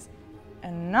brown eyes,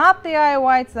 and not the eye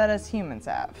whites that us humans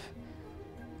have.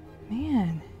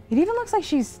 Man, it even looks like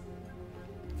she's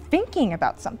thinking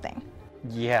about something.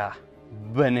 Yeah,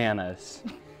 bananas.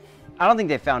 I don't think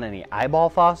they found any eyeball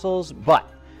fossils, but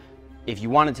if you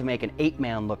wanted to make an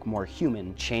ape-man look more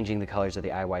human, changing the colors of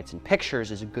the eye whites in pictures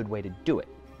is a good way to do it.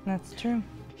 That's true.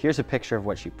 Here's a picture of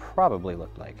what she probably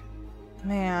looked like.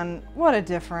 Man, what a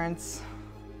difference.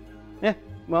 Yeah,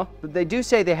 well, they do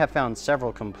say they have found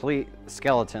several complete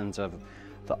skeletons of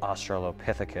the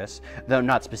Australopithecus, though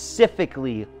not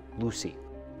specifically Lucy.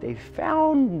 They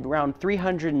found around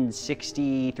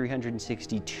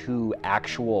 362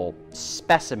 actual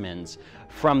specimens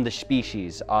from the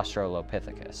species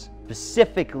Australopithecus,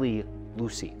 specifically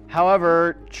Lucy.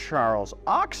 However, Charles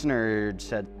Oxnard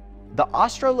said, the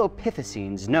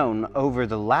Australopithecines known over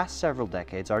the last several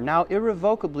decades are now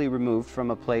irrevocably removed from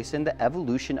a place in the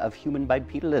evolution of human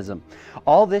bipedalism.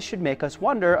 All this should make us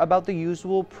wonder about the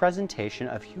usual presentation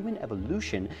of human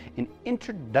evolution in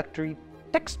introductory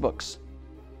textbooks.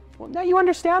 Well, now you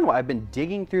understand why I've been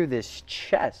digging through this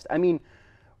chest. I mean,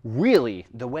 really,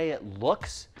 the way it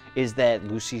looks is that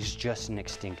Lucy's just an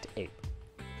extinct ape.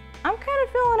 I'm kind of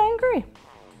feeling angry.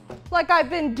 Like I've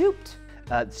been duped.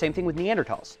 Same thing with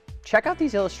Neanderthals. Check out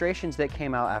these illustrations that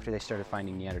came out after they started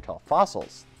finding Neanderthal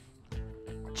fossils.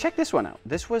 Check this one out.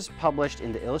 This was published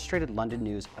in the Illustrated London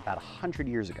News about 100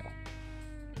 years ago.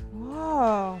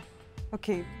 Whoa.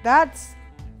 Okay, that's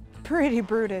pretty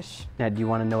brutish. Now, do you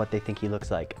want to know what they think he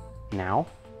looks like now?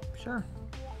 Sure.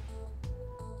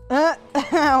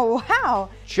 Wow.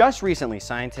 Just recently,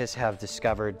 scientists have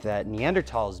discovered that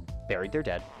Neanderthals buried their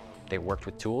dead. They worked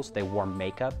with tools, they wore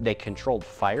makeup, they controlled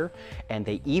fire, and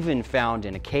they even found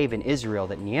in a cave in Israel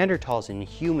that Neanderthals and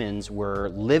humans were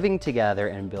living together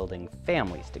and building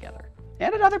families together.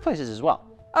 And at other places as well.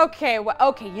 Okay,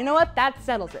 okay, you know what? That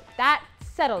settles it. That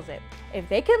settles it. If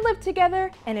they can live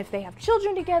together and if they have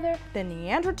children together, then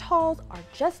Neanderthals are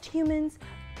just humans,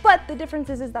 but the difference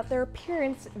is that their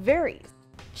appearance varies.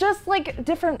 Just like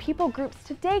different people groups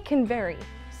today can vary.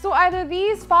 So either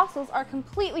these fossils are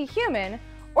completely human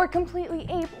or completely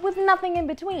ape with nothing in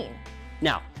between.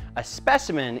 Now, a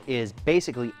specimen is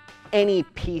basically any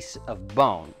piece of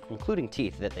bone, including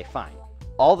teeth, that they find.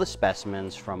 All the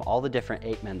specimens from all the different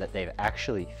ape men that they've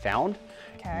actually found,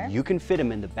 you can fit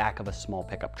them in the back of a small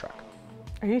pickup truck.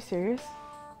 Are you serious?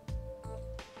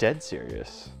 Dead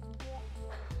serious.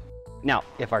 Now,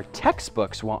 if our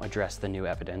textbooks won't address the new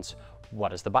evidence,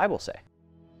 what does the Bible say?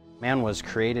 Man was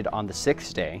created on the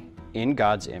 6th day in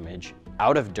God's image,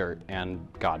 out of dirt, and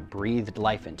God breathed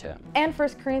life into him. And 1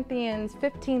 Corinthians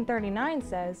 15:39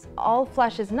 says, all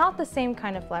flesh is not the same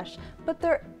kind of flesh, but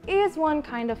there is one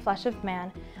kind of flesh of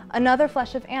man, another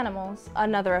flesh of animals,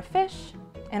 another of fish,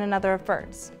 and another of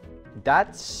birds.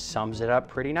 That sums it up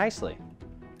pretty nicely.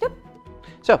 Yep.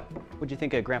 So, what'd you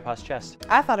think of Grandpa's chest?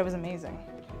 I thought it was amazing.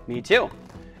 Me too.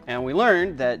 And we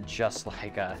learned that just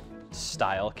like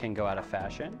style can go out of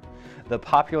fashion, the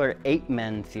popular ape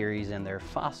men theories and their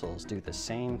fossils do the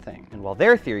same thing. And while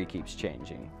their theory keeps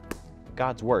changing,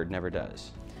 God's word never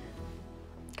does.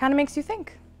 Kind of makes you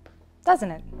think,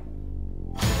 doesn't it?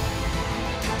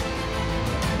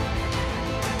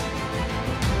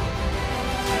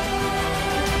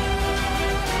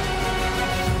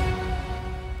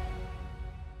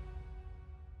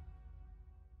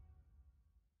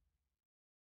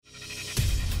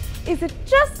 Is it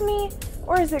just me,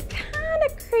 or is it kind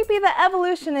of creepy that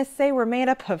evolutionists say we're made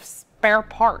up of spare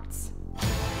parts?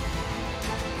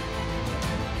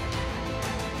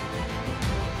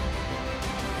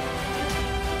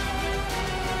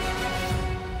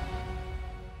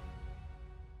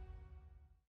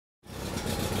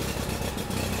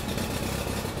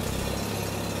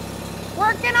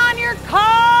 Working on your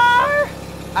car?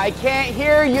 I can't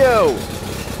hear you.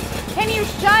 Can you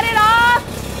shut it off?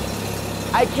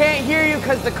 I can't hear you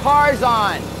because the car's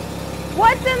on.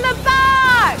 What's in the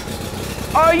box?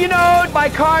 Oh, you know, my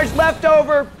car's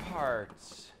leftover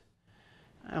parts.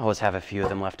 I always have a few of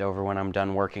them left over when I'm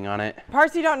done working on it.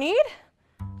 Parts you don't need?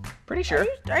 Pretty sure.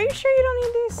 Are you sure you don't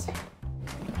need these?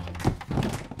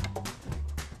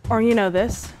 Or you know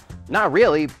this? Not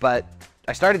really, but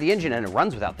I started the engine and it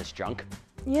runs without this junk.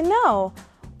 You know,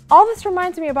 all this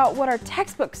reminds me about what our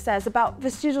textbook says about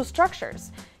vestigial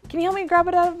structures. Can you help me grab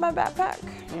it out of my backpack?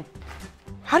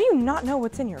 How do you not know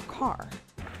what's in your car?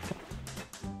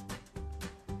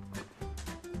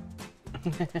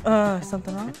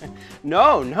 Something wrong?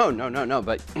 No,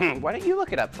 but why don't you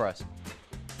look it up for us?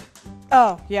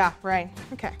 Oh, yeah, right.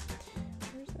 Okay.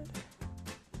 Where's it?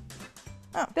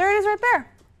 Oh, there it is right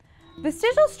there.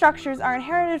 Vestigial structures are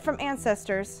inherited from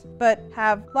ancestors, but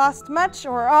have lost much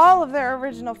or all of their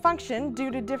original function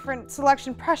due to different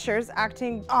selection pressures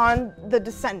acting on the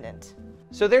descendant.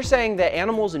 So they're saying that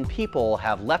animals and people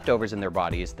have leftovers in their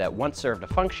bodies that once served a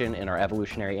function in our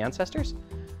evolutionary ancestors?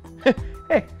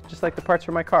 Hey, just like the parts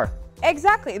for my car.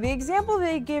 Exactly. The example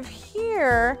they give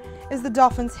here is the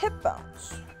dolphin's hip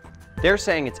bones. They're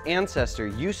saying its ancestor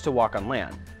used to walk on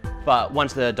land, but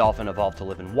once the dolphin evolved to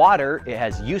live in water, it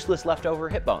has useless leftover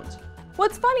hip bones.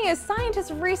 What's funny is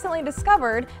scientists recently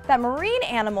discovered that marine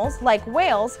animals, like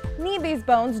whales, need these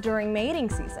bones during mating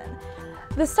season.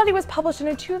 The study was published in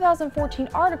a 2014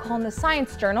 article in the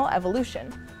science journal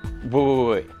Evolution.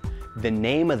 Wait. The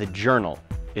name of the journal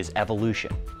is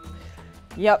Evolution.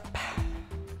 Yep.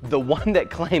 The one that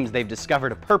claims they've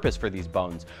discovered a purpose for these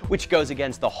bones, which goes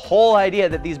against the whole idea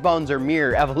that these bones are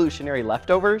mere evolutionary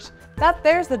leftovers.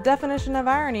 There's the definition of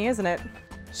irony, isn't it?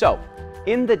 So,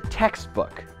 in the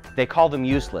textbook, they call them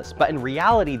useless, but in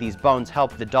reality, these bones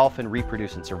help the dolphin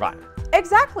reproduce and survive.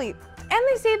 Exactly. And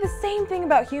they say the same thing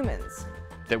about humans.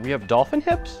 That we have dolphin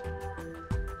hips?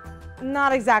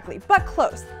 Not exactly, but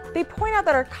close. They point out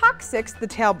that our coccyx, the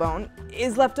tailbone,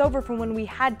 is left over from when we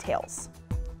had tails.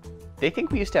 They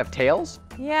think we used to have tails?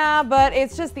 Yeah, but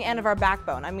it's just the end of our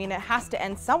backbone. I mean, it has to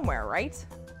end somewhere, right?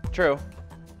 True.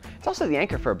 It's also the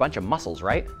anchor for a bunch of muscles,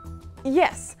 right?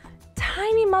 Yes.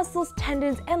 Tiny muscles,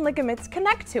 tendons, and ligaments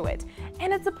connect to it,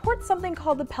 and it supports something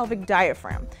called the pelvic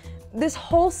diaphragm. This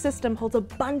whole system holds a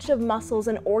bunch of muscles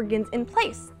and organs in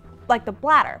place, like the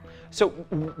bladder. So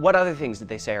what other things did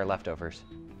they say are leftovers?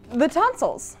 The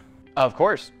tonsils. Of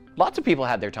course. Lots of people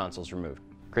had their tonsils removed.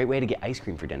 Great way to get ice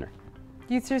cream for dinner.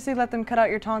 You seriously let them cut out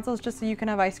your tonsils just so you can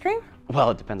have ice cream?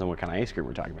 Well, it depends on what kind of ice cream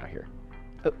we're talking about here.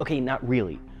 Okay, not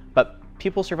really, but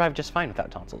people survive just fine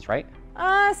without tonsils, right?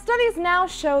 Studies now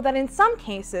show that in some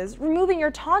cases, removing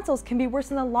your tonsils can be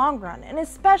worse in the long run, and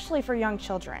especially for young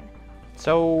children.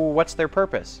 So what's their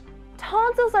purpose?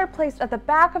 Tonsils are placed at the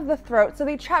back of the throat so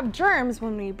they trap germs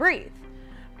when we breathe.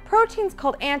 Proteins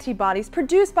called antibodies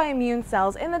produced by immune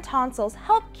cells in the tonsils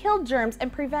help kill germs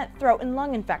and prevent throat and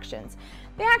lung infections.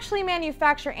 They actually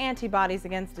manufacture antibodies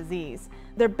against disease.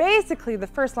 They're basically the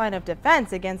first line of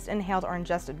defense against inhaled or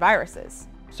ingested viruses.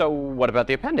 So what about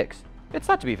the appendix? It's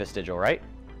thought to be vestigial, right?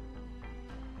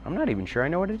 I'm not even sure I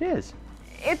know what it is.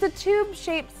 It's a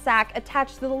tube-shaped sac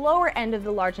attached to the lower end of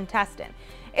the large intestine.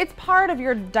 It's part of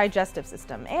your digestive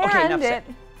system, and Okay, enough said.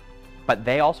 But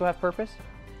they also have purpose?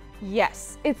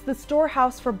 Yes, it's the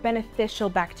storehouse for beneficial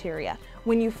bacteria.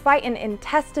 When you fight an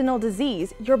intestinal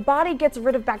disease, your body gets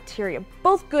rid of bacteria,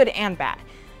 both good and bad.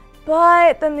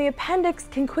 But then the appendix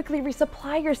can quickly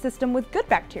resupply your system with good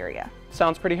bacteria.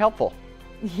 Sounds pretty helpful.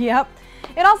 Yep.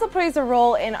 It also plays a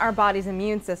role in our body's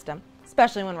immune system,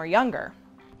 especially when we're younger.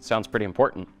 Sounds pretty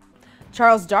important.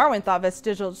 Charles Darwin thought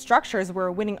vestigial structures were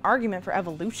a winning argument for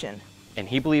evolution. And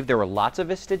he believed there were lots of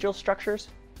vestigial structures?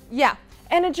 Yeah,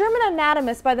 and a German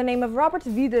anatomist by the name of Robert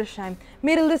Wiedersheim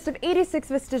made a list of 86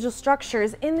 vestigial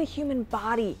structures in the human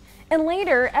body. And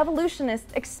later,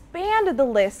 evolutionists expanded the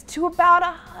list to about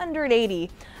 180.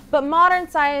 But modern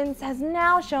science has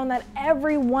now shown that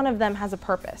every one of them has a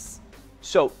purpose.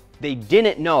 So they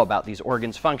didn't know about these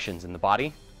organs' functions in the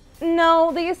body?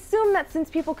 No, they assumed that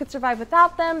since people could survive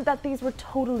without them, that these were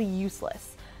totally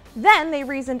useless. Then they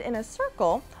reasoned in a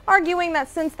circle, arguing that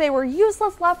since they were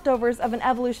useless leftovers of an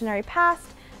evolutionary past,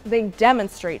 they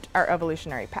demonstrate our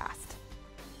evolutionary past.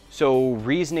 So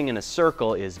reasoning in a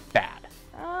circle is bad?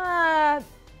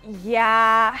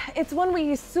 Yeah. It's when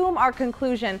we assume our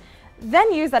conclusion,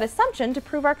 then use that assumption to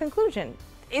prove our conclusion.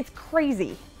 It's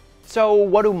crazy. So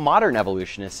what do modern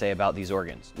evolutionists say about these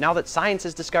organs, now that science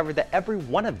has discovered that every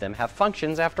one of them have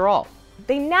functions after all?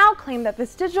 They now claim that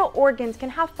vestigial organs can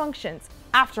have functions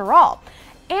after all,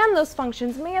 and those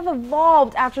functions may have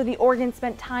evolved after the organ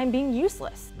spent time being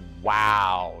useless.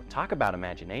 Wow, talk about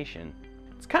imagination.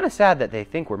 It's kind of sad that they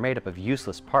think we're made up of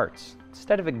useless parts,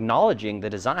 instead of acknowledging the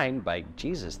design by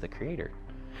Jesus, the Creator.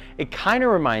 It kind of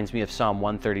reminds me of Psalm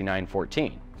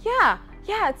 139:14. Yeah,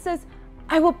 it says,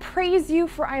 I will praise you,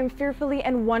 for I am fearfully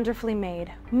and wonderfully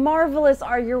made. Marvelous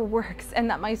are your works, and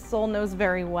that my soul knows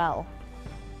very well.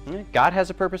 God has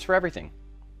a purpose for everything,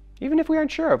 even if we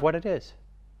aren't sure of what it is.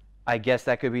 I guess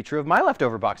that could be true of my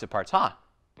leftover box of parts, huh?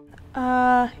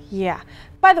 Yeah.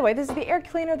 By the way, this is the air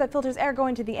cleaner that filters air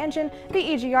going to the engine, the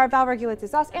EGR valve regulates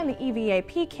exhaust, and the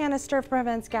EVAP canister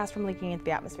prevents gas from leaking into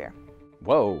the atmosphere.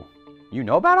 Whoa, you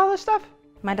know about all this stuff?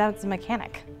 My dad's a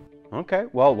mechanic. Okay,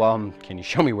 well, can you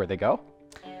show me where they go?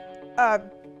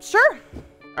 Sure.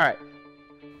 All right,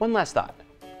 one last thought.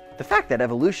 The fact that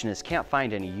evolutionists can't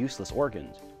find any useless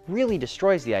organs really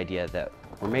destroys the idea that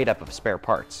we're made up of spare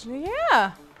parts.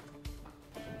 Yeah.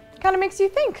 Kind of makes you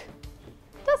think,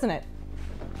 doesn't it?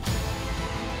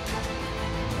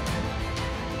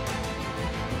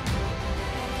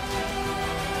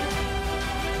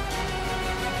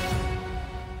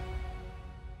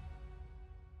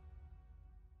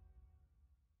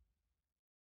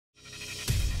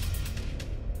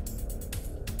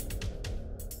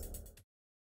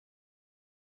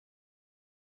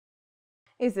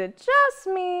 Is it just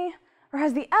me, or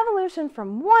has the evolution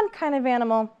from one kind of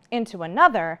animal into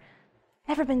another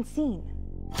never been seen?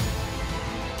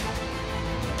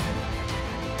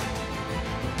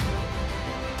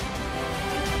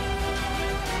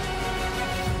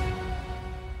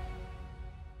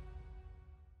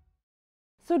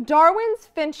 So Darwin's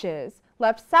finches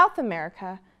left South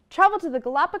America, traveled to the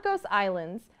Galapagos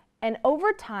Islands, and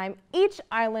over time, each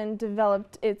island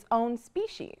developed its own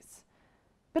species.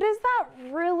 But is that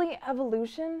really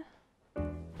evolution?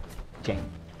 Jane,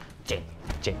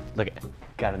 look at it.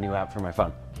 Got a new app for my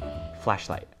phone.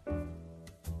 Flashlight.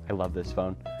 I love this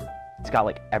phone. It's got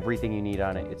like everything you need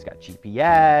on it. It's got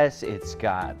GPS, it's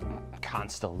got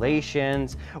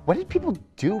constellations. What did people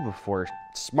do before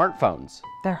smartphones?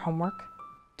 Their homework.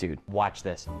 Dude, watch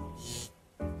this.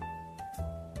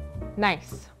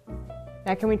 Nice.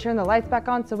 Now can we turn the lights back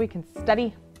on so we can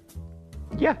study?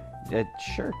 Yeah,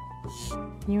 sure.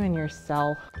 You and your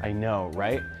cell. I know,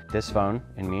 right? This phone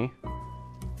and me,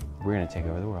 we're gonna take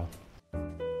over the world.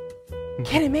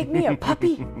 Can it make me a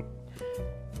puppy?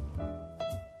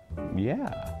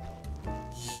 Yeah.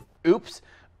 Oops,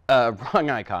 wrong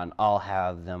icon. I'll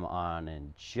have them on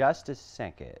in just a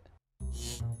second.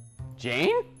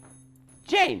 Jane?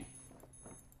 Jane!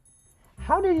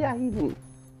 How does that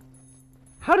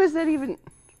even...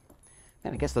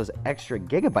 Man, I guess those extra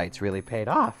gigabytes really paid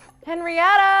off.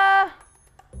 Henrietta!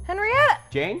 Henrietta!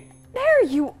 Jane? There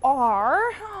you are.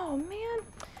 Oh man.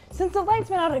 Since the lights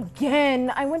went out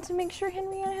again, I went to make sure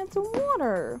Henrietta had some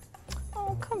water.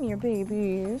 Oh, come here,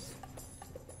 babies.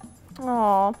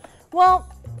 Oh, well,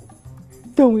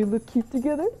 don't we look cute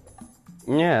together?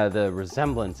 Yeah, the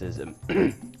resemblance is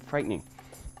frightening.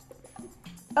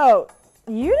 Oh,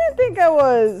 you didn't think I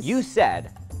was... You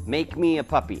said, make me a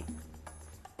puppy.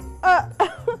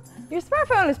 Your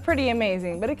smartphone is pretty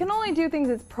amazing, but it can only do things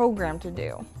it's programmed to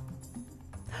do.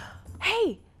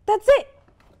 Hey, that's it!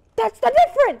 That's the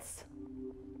difference!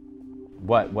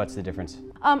 What's the difference?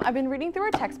 I've been reading through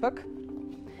a textbook,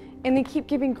 and they keep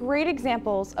giving great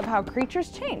examples of how creatures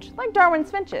change, like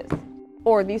Darwin's finches,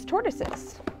 or these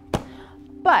tortoises.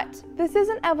 But this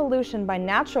isn't evolution by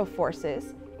natural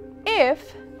forces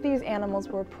if these animals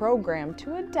were programmed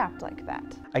to adapt like that.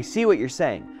 I see what you're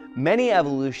saying. Many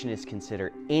evolutionists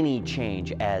consider any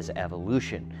change as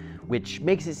evolution, which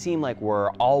makes it seem like we're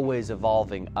always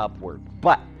evolving upward.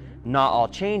 But not all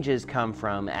changes come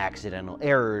from accidental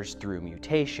errors through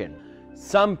mutation.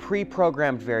 Some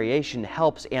pre-programmed variation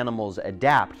helps animals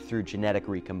adapt through genetic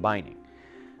recombining.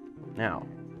 Now,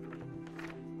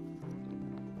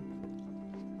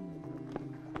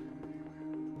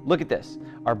 look at this.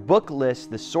 Our book lists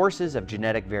the sources of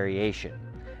genetic variation.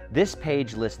 This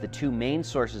page lists the two main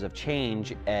sources of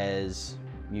change as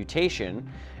mutation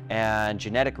and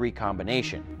genetic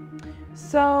recombination.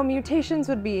 So mutations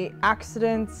would be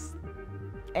accidents,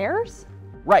 errors?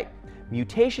 Right.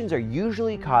 Mutations are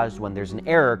usually caused when there's an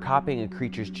error copying a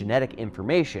creature's genetic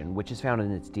information, which is found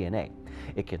in its DNA.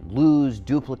 It can lose,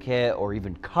 duplicate, or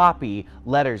even copy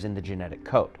letters in the genetic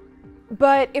code.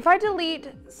 But if I delete,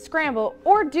 scramble,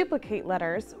 or duplicate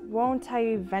letters, won't I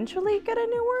eventually get a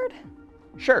new word?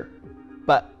 Sure,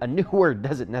 but a new word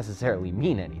doesn't necessarily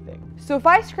mean anything. So if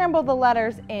I scramble the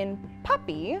letters in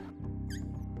puppy,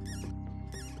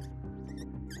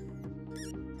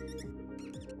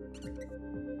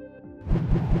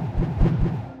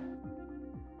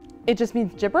 it just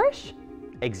means gibberish?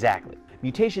 Exactly.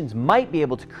 Mutations might be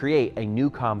able to create a new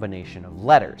combination of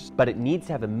letters, but it needs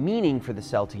to have a meaning for the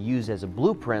cell to use as a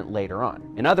blueprint later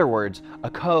on. In other words, a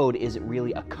code isn't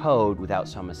really a code without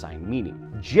some assigned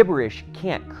meaning. Gibberish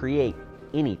can't create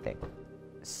anything.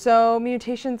 So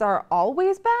mutations are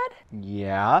always bad?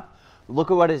 Yeah. Look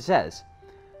at what it says.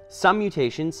 Some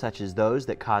mutations, such as those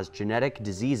that cause genetic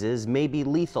diseases, may be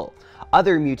lethal.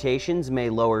 Other mutations may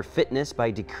lower fitness by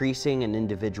decreasing an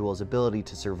individual's ability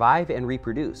to survive and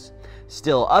reproduce.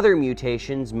 Still, other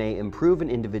mutations may improve an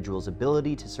individual's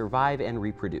ability to survive and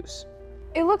reproduce.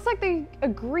 It looks like they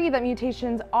agree that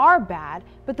mutations are bad,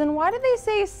 but then why do they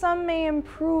say some may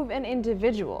improve an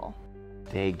individual?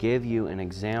 They give you an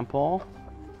example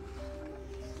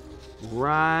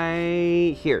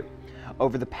right here.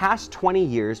 Over the past 20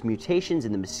 years, mutations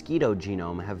in the mosquito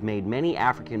genome have made many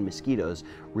African mosquitoes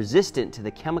resistant to the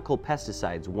chemical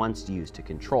pesticides once used to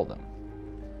control them.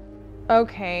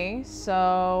 Okay,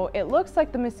 so it looks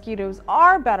like the mosquitoes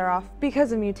are better off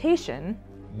because of mutation.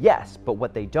 Yes, but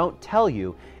what they don't tell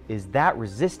you is that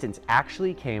resistance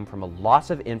actually came from a loss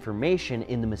of information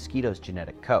in the mosquito's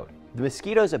genetic code. The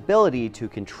mosquito's ability to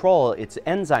control its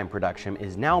enzyme production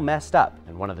is now messed up,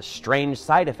 and one of the strange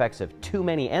side effects of too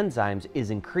many enzymes is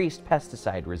increased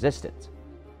pesticide resistance.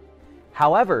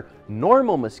 However,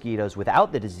 normal mosquitoes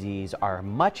without the disease are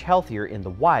much healthier in the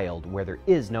wild where there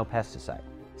is no pesticide.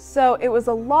 So it was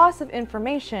a loss of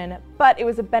information, but it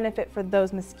was a benefit for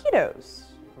those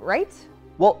mosquitoes, right?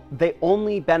 Well, they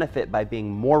only benefit by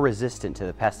being more resistant to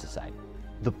the pesticide.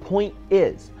 The point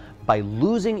is, by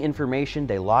losing information,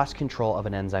 they lost control of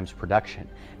an enzyme's production.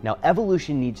 Now,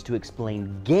 evolution needs to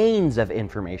explain gains of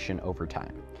information over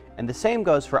time. And the same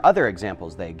goes for other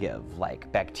examples they give,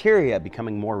 like bacteria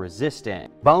becoming more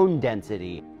resistant, bone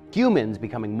density, humans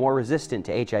becoming more resistant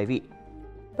to HIV.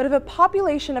 But if a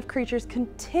population of creatures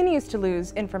continues to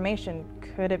lose information,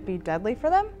 could it be deadly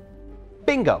for them?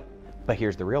 Bingo! But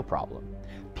here's the real problem.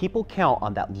 people count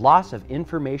on that loss of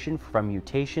information from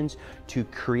mutations to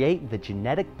create the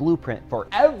genetic blueprint for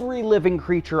every living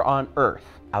creature on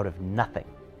Earth out of nothing.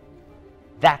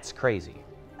 That's crazy.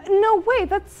 No way,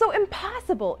 that's so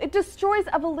impossible. It destroys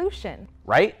evolution.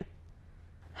 Right?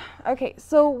 Okay,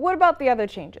 so what about the other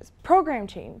changes? Program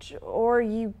change, or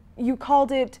you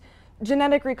called it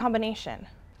genetic recombination.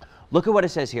 Look at what it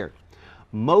says here.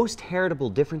 Most heritable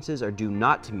differences are due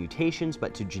not to mutations,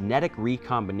 but to genetic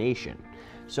recombination.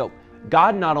 So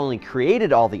God not only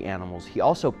created all the animals, he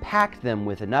also packed them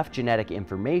with enough genetic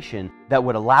information that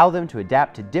would allow them to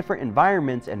adapt to different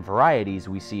environments and varieties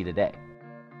we see today.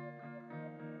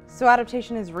 So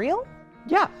adaptation is real?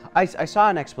 Yeah, I saw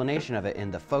an explanation of it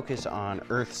in the Focus on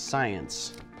Earth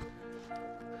Science.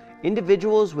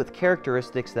 Individuals with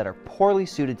characteristics that are poorly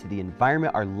suited to the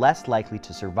environment are less likely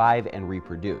to survive and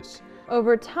reproduce.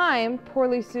 Over time,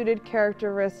 poorly suited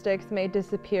characteristics may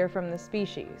disappear from the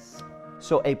species.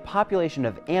 So a population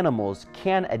of animals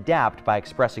can adapt by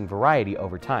expressing variety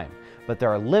over time, but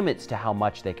there are limits to how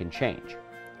much they can change.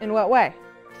 In what way?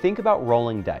 Think about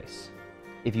rolling dice.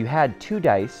 If you had 2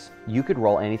 dice, you could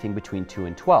roll anything between 2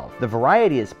 and 12. The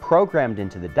variety is programmed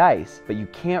into the dice, but you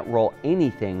can't roll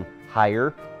anything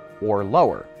higher or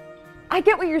lower. I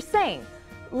get what you're saying.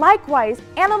 Likewise,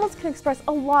 animals can express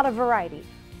a lot of variety,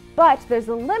 but there's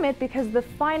a limit because of the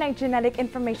finite genetic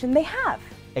information they have.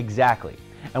 Exactly.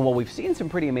 And while we've seen some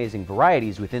pretty amazing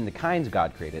varieties within the kinds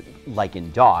God created, like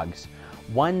in dogs,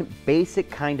 one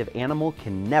basic kind of animal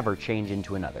can never change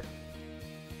into another.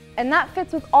 And that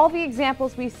fits with all the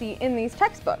examples we see in these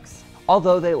textbooks.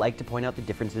 Although they like to point out the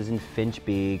differences in finch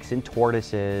beaks and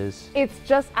tortoises. It's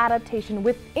just adaptation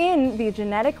within the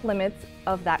genetic limits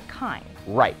of that kind.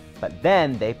 Right, but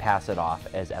then they pass it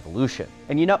off as evolution.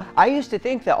 And you know, I used to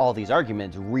think that all these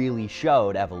arguments really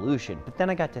showed evolution, but then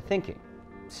I got to thinking,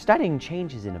 studying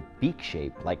changes in a beak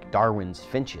shape, like Darwin's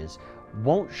finches,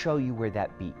 won't show you where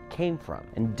that beak came from.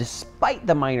 And despite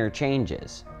the minor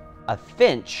changes, a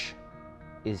finch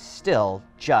is still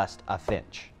just a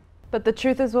finch. But the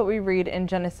truth is what we read in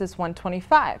Genesis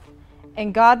 1:25.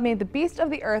 And God made the beast of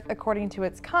the earth according to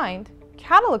its kind,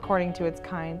 cattle according to its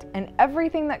kind, and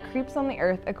everything that creeps on the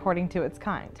earth according to its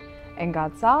kind. And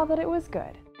God saw that it was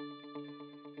good.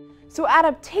 So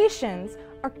adaptations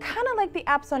are kind of like the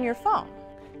apps on your phone.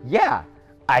 Yeah,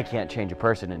 I can't change a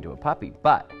person into a puppy,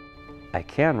 but I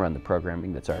can run the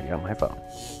programming that's already on my phone.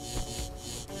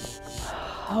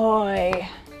 Boy.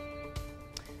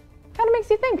 Kind of makes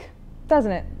you think,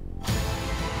 doesn't it?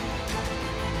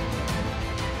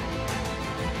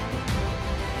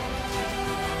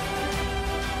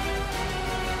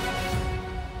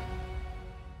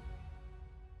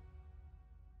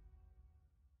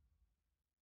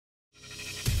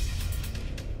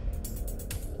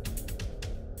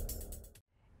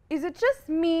 Is it just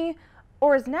me,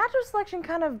 or is natural selection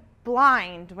kind of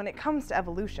blind when it comes to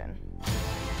evolution?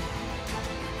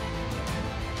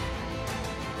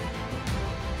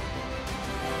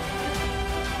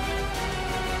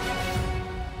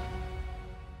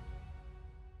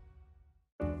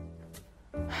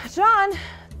 John!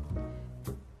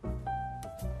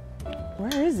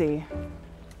 Where is he?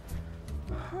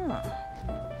 Huh.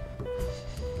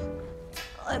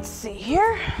 Let's see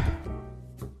here.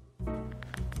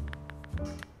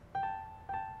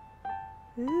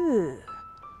 Ooh.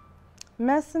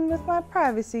 Messing with my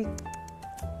privacy.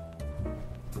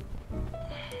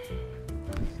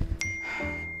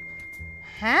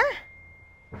 Huh?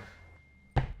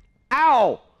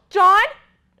 Ow! John?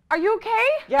 Are you okay?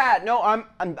 Yeah, no,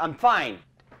 I'm fine.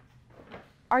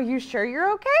 Are you sure you're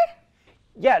okay?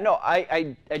 Yeah, no,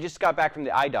 I just got back from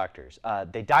the eye doctors.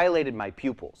 They dilated my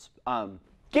pupils.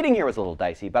 Getting here was a little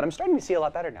dicey, but I'm starting to see a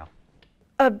lot better now.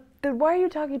 Then why are you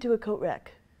talking to a coat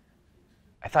wreck?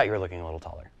 I thought you were looking a little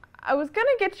taller. I was gonna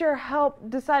get your help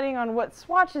deciding on what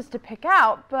swatches to pick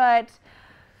out, but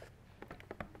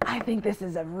I think this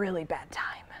is a really bad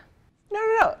time.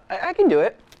 No, I can do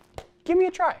it. Give me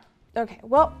a try. Okay,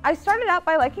 well, I started out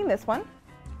by liking this one.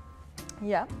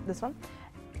 Yeah, this one.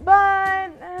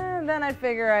 But then I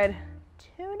figure I'd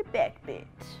tune it back a bit.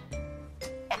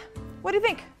 Yeah, what do you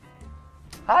think?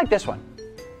 I like this one.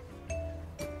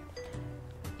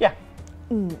 Yeah.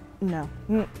 No.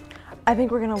 I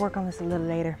think we're gonna work on this a little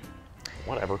later.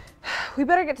 Whatever. We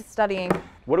better get to studying.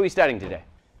 What are we studying today?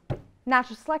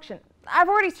 Natural selection. I've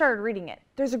already started reading it.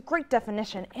 There's a great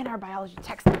definition in our biology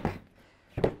textbook.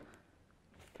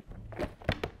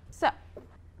 So,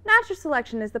 natural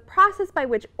selection is the process by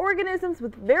which organisms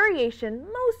with variation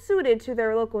most suited to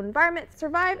their local environment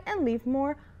survive and leave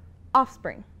more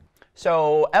offspring.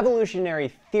 So, evolutionary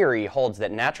theory holds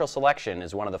that natural selection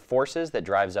is one of the forces that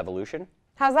drives evolution?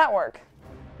 How's that work?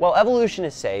 Well,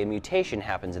 evolutionists say a mutation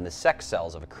happens in the sex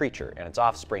cells of a creature, and its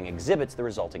offspring exhibits the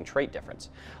resulting trait difference,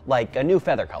 like a new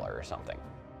feather color or something.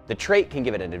 The trait can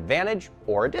give it an advantage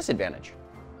or a disadvantage.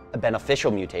 A beneficial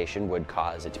mutation would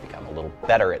cause it to become a little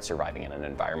better at surviving in an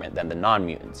environment than the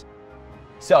non-mutants.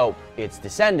 So, its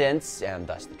descendants, and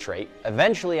thus the trait,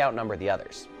 eventually outnumber the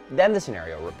others. Then the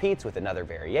scenario repeats with another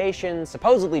variation,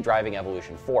 supposedly driving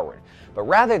evolution forward. But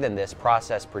rather than this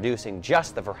process producing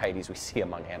just the varieties we see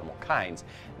among animal kinds,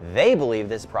 they believe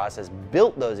this process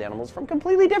built those animals from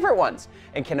completely different ones,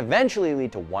 and can eventually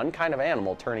lead to one kind of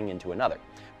animal turning into another.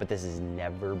 But this has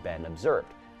never been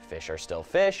observed. Fish are still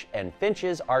fish, and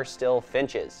finches are still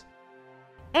finches.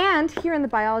 And here in the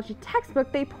biology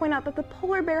textbook, they point out that the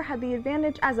polar bear had the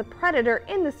advantage as a predator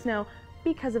in the snow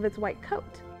because of its white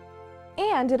coat.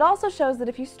 And it also shows that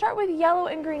if you start with yellow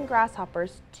and green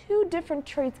grasshoppers, two different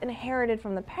traits inherited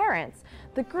from the parents,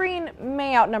 the green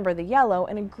may outnumber the yellow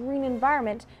in a green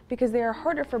environment because they are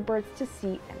harder for birds to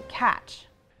see and catch.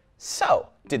 So,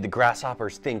 did the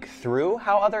grasshoppers think through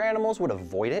how other animals would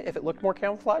avoid it if it looked more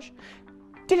camouflaged?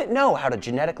 Did it know how to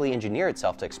genetically engineer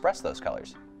itself to express those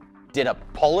colors? Did a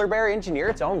polar bear engineer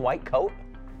its own white coat?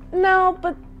 No,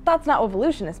 but that's not what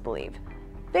evolutionists believe.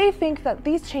 They think that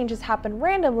these changes happen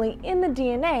randomly in the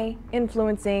DNA,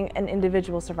 influencing an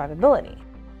individual's survivability.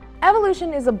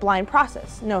 Evolution is a blind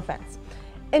process, no offense.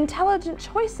 Intelligent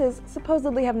choices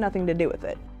supposedly have nothing to do with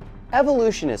it.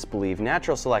 Evolutionists believe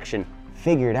natural selection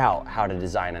figured out how to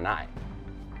design an eye.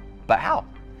 But how?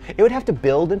 It would have to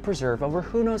build and preserve over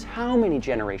who knows how many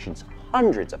generations,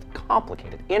 hundreds of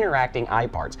complicated interacting eye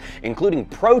parts, including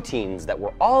proteins that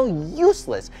were all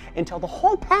useless until the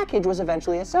whole package was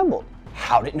eventually assembled.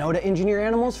 How'd it know to engineer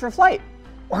animals for flight?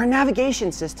 Or a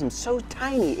navigation system so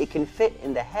tiny it can fit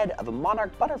in the head of a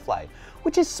monarch butterfly,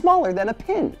 which is smaller than a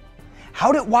pin?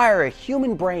 How'd it wire a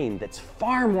human brain that's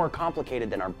far more complicated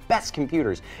than our best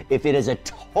computers if it is a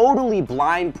totally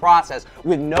blind process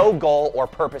with no goal or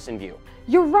purpose in view?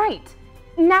 You're right.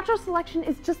 Natural selection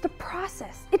is just a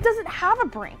process. It doesn't have a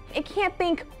brain. It can't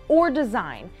think or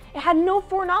design. It had no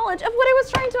foreknowledge of what it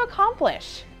was trying to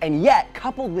accomplish. And yet,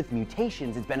 coupled with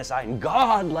mutations, it's been assigned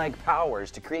godlike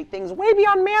powers to create things way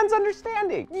beyond man's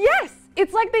understanding. Yes!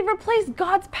 It's like they've replaced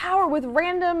God's power with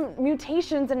random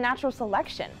mutations and natural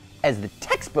selection. As the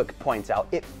textbook points out,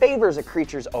 it favors a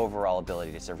creature's overall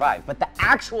ability to survive, but the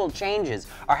actual changes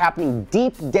are happening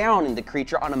deep down in the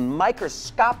creature on a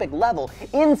microscopic level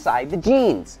inside the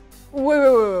genes.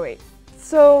 Wait.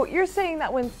 So you're saying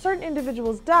that when certain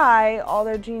individuals die, all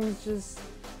their genes just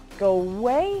go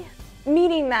away?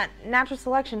 Meaning that natural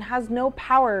selection has no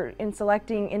power in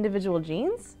selecting individual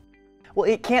genes? Well,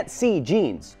 it can't see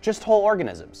genes, just whole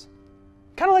organisms.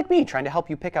 Kind of like me trying to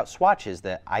help you pick out swatches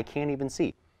that I can't even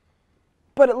see.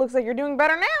 But it looks like you're doing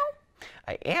better now.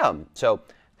 I am. So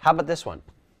how about this one?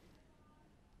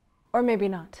 Or maybe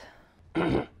not.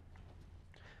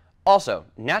 Also,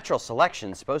 natural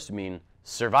selection is supposed to mean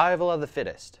survival of the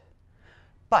fittest.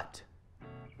 But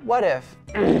what if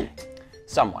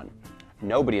someone,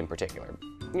 nobody in particular,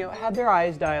 had their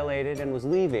eyes dilated and was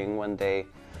leaving when they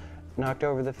knocked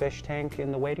over the fish tank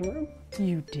in the waiting room?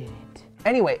 You didn't.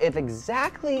 Anyway, if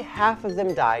exactly half of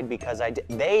them died because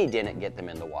they didn't get them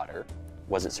in the water,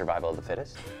 was it survival of the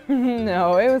fittest?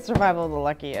 No, it was survival of the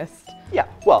luckiest. Yeah,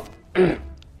 well,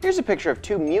 here's a picture of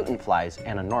two mutant flies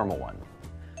and a normal one.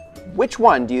 Which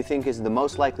one do you think is the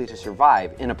most likely to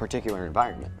survive in a particular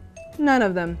environment? None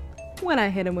of them. When I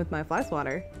hit him with my fly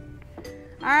swatter.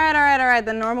 All right.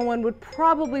 The normal one would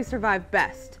probably survive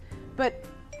best. But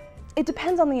it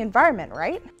depends on the environment,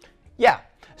 right? Yeah.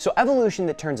 So evolution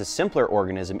that turns a simpler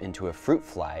organism into a fruit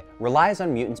fly relies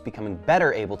on mutants becoming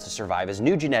better able to survive as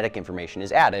new genetic information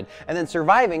is added, and then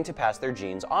surviving to pass their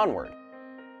genes onward.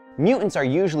 Mutants are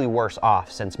usually worse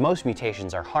off since most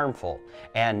mutations are harmful,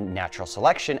 and natural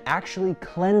selection actually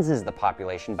cleanses the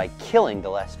population by killing the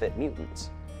less fit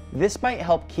mutants. This might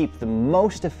help keep the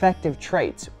most effective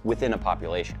traits within a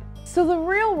population. So the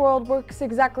real world works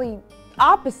exactly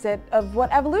opposite of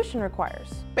what evolution requires.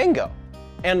 Bingo!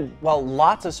 And while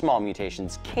lots of small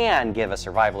mutations can give a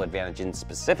survival advantage in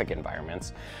specific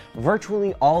environments,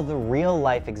 virtually all the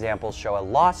real-life examples show a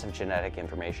loss of genetic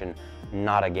information,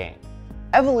 not a gain.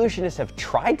 Evolutionists have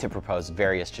tried to propose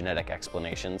various genetic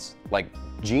explanations, like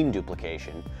gene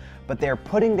duplication, but they're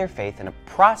putting their faith in a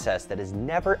process that has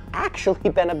never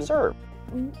actually been observed.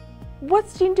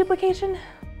 What's gene duplication?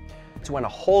 It's when a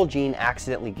whole gene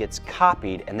accidentally gets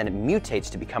copied and then it mutates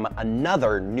to become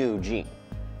another new gene.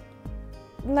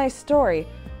 Nice story.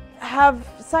 Have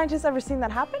scientists ever seen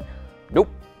that happen? Nope,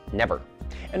 never.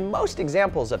 And most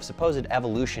examples of supposed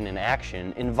evolution in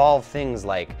action involve things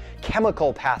like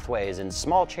chemical pathways and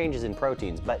small changes in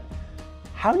proteins. But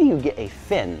how do you get a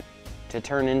fin to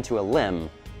turn into a limb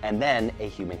and then a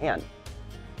human hand?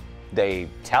 They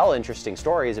tell interesting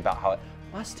stories about how it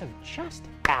must have just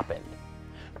happened,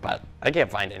 but I can't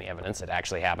find any evidence it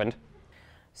actually happened.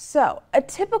 So, a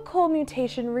typical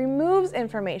mutation removes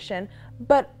information,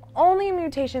 but only a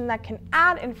mutation that can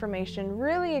add information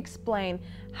really explain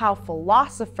how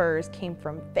philosophers came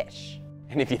from fish.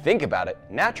 And if you think about it,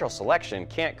 natural selection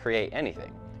can't create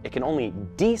anything. It can only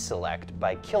deselect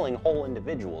by killing whole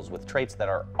individuals with traits that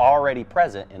are already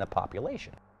present in a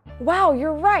population. Wow,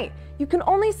 you're right. You can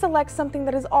only select something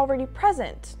that is already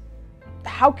present.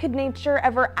 How could nature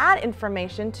ever add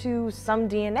information to some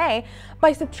DNA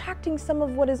by subtracting some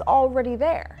of what is already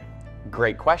there?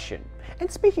 Great question. And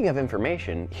speaking of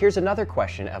information, here's another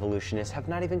question evolutionists have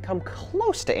not even come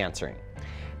close to answering.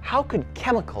 How could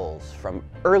chemicals from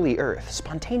early Earth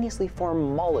spontaneously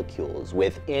form molecules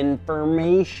with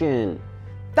information?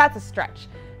 That's a stretch.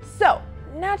 So,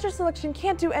 natural selection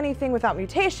can't do anything without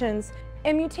mutations,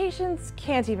 and mutations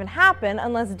can't even happen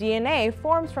unless DNA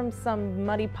forms from some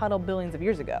muddy puddle billions of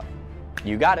years ago.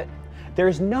 You got it.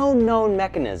 There's no known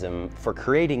mechanism for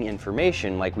creating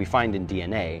information like we find in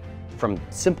DNA from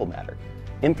simple matter.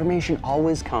 Information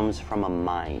always comes from a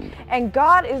mind. And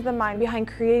God is the mind behind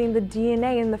creating the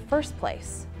DNA in the first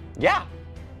place. Yeah,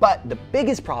 but the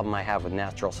biggest problem I have with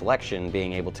natural selection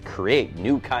being able to create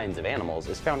new kinds of animals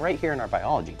is found right here in our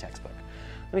biology textbook.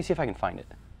 Let me see if I can find it.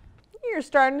 You're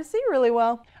starting to see really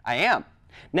well. I am.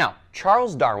 Now,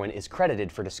 Charles Darwin is credited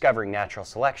for discovering natural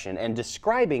selection and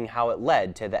describing how it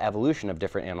led to the evolution of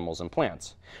different animals and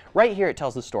plants. Right here it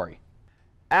tells the story.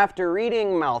 After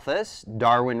reading Malthus,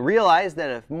 Darwin realized that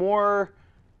if more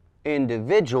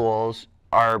individuals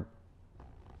are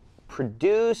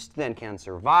produced than can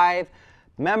survive,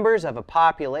 members of a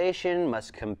population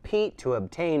must compete to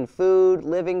obtain food,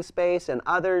 living space, and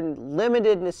other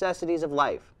limited necessities of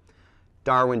life.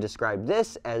 Darwin described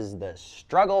this as the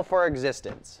struggle for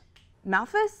existence.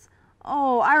 Malthus?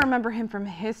 Oh, I remember him from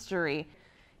history.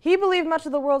 He believed much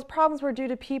of the world's problems were due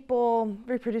to people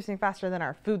reproducing faster than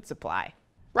our food supply.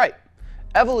 Right.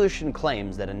 Evolution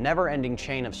claims that a never-ending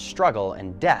chain of struggle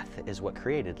and death is what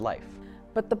created life.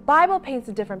 But the Bible paints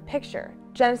a different picture.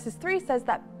 Genesis 3 says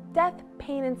that death,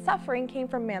 pain, and suffering came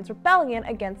from man's rebellion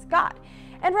against God.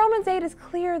 And Romans 8 is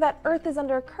clear that earth is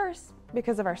under a curse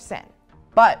because of our sin.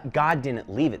 But God didn't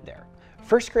leave it there.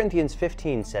 1 Corinthians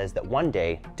 15 says that one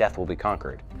day death will be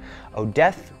conquered. O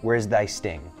death, where is thy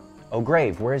sting? O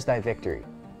grave, where is thy victory?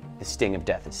 The sting of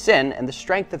death is sin, and the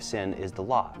strength of sin is the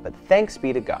law. But thanks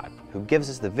be to God, who gives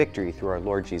us the victory through our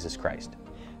Lord Jesus Christ.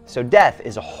 So death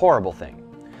is a horrible thing.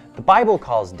 The Bible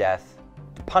calls death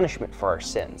the punishment for our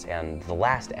sins and the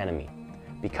last enemy.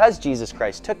 Because Jesus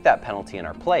Christ took that penalty in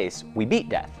our place, we beat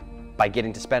death by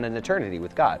getting to spend an eternity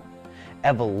with God.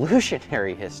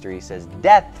 Evolutionary history says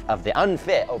death of the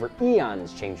unfit over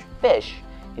eons changed fish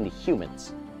into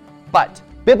humans. But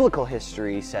biblical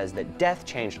history says that death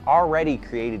changed already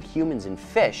created humans and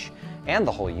fish and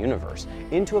the whole universe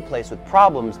into a place with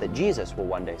problems that Jesus will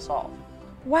one day solve.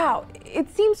 Wow,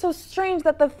 it seems so strange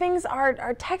that the things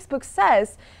our textbook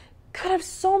says could have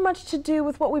so much to do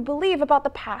with what we believe about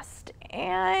the past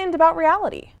and about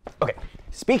reality. Okay,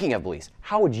 speaking of beliefs,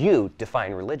 how would you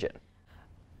define religion?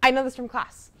 I know this from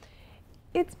class.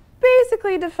 It's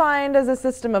basically defined as a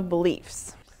system of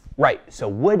beliefs. Right, so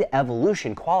would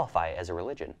evolution qualify as a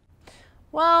religion?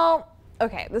 Well,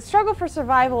 okay, the struggle for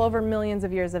survival over millions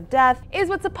of years of death is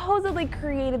what supposedly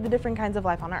created the different kinds of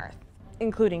life on Earth,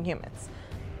 including humans.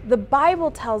 The Bible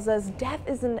tells us death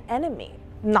is an enemy,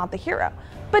 not the hero.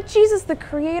 But Jesus, the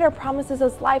Creator, promises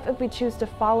us life if we choose to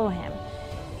follow Him.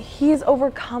 He has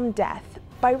overcome death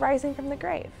by rising from the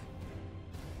grave.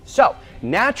 So,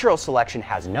 natural selection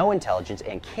has no intelligence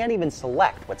and can't even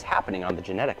select what's happening on the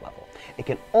genetic level. It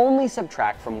can only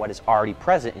subtract from what is already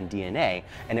present in DNA,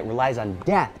 and it relies on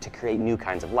death to create new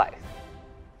kinds of life.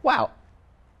 Wow.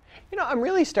 You know, I'm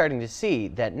really starting to see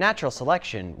that natural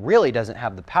selection really doesn't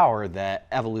have the power that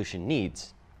evolution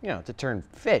needs, to turn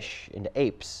fish into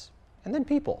apes and then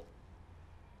people.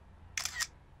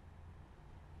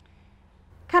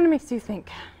 Kind of makes you think,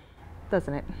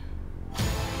 doesn't it?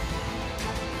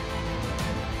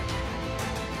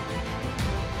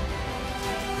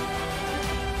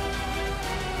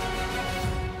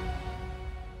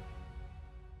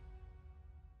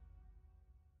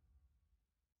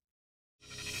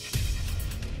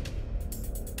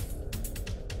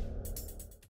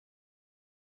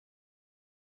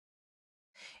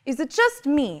 Is it just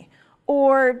me,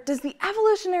 Or does the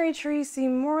evolutionary tree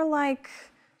seem more like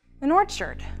an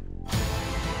orchard?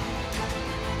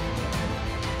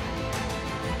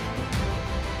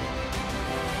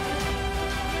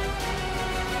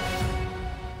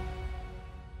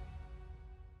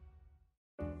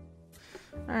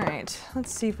 All right,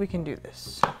 let's see if we can do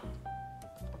this.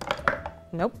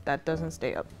 Nope, that doesn't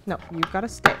stay up. No, you've got to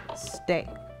stay. Stay.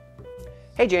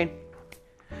 Hey, Jane.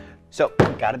 So,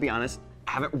 gotta be honest,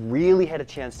 I haven't really had a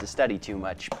chance to study too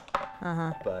much.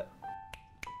 But...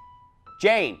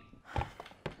 Jane!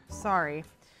 Sorry.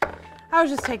 I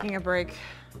was just taking a break.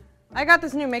 I got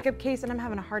this new makeup case and I'm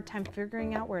having a hard time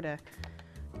figuring out where to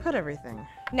put everything.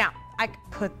 Now, I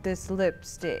could put this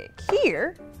lipstick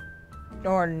here.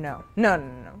 Or no.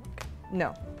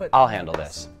 No. I'll handle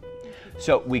this.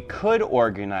 So we could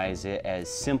organize it as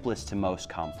simplest to most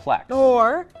complex.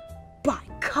 Or by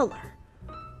color.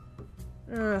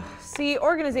 See,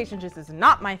 organization just is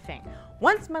not my thing.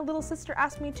 Once my little sister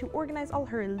asked me to organize all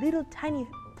her little tiny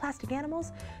plastic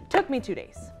animals, took me 2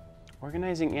 days.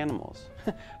 Organizing animals.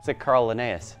 It's like Carl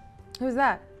Linnaeus. Who's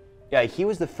that? Yeah, he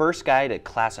was the first guy to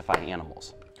classify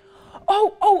animals.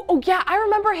 Oh, yeah, I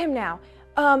remember him now.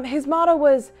 His motto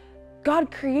was,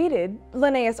 God created,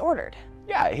 Linnaeus ordered.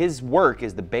 Yeah, his work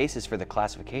is the basis for the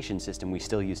classification system we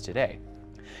still use today.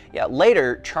 Yeah,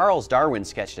 later, Charles Darwin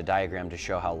sketched a diagram to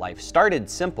show how life started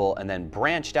simple and then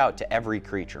branched out to every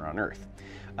creature on Earth.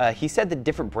 He said the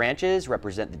different branches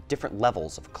represent the different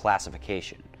levels of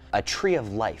classification. A tree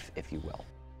of life, if you will.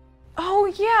 Oh,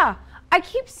 yeah. I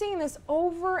keep seeing this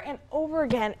over and over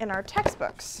again in our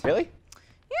textbooks. Really?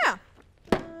 Yeah.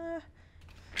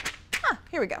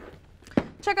 Here we go.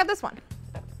 Check out this one.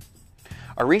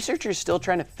 Are researchers still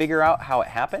trying to figure out how it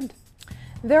happened?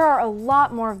 There are a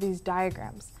lot more of these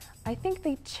diagrams. I think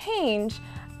they change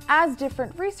as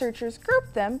different researchers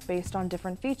group them based on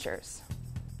different features.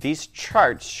 These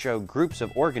charts show groups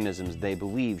of organisms they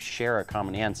believe share a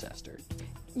common ancestor.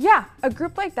 Yeah, a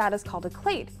group like that is called a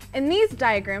clade, and these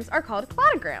diagrams are called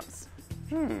cladograms.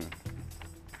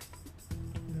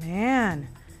 Man,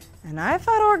 and I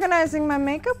thought organizing my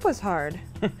makeup was hard.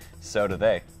 So do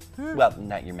they. Well,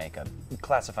 not your makeup,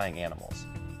 classifying animals.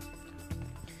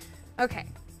 Okay,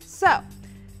 so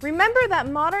remember that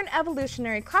modern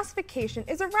evolutionary classification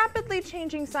is a rapidly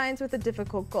changing science with a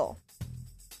difficult goal: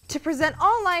 to present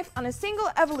all life on a single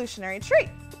evolutionary tree.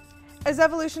 As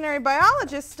evolutionary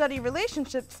biologists study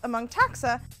relationships among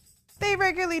taxa, they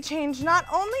regularly change not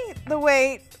only the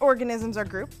way organisms are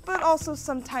grouped, but also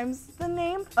sometimes the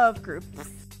name of groups.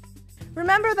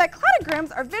 Remember that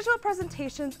cladograms are visual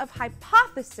presentations of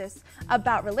hypotheses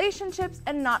about relationships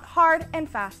and not hard and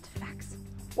fast facts.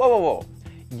 Whoa.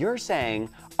 You're saying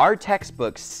our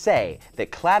textbooks say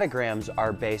that cladograms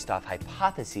are based off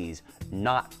hypotheses,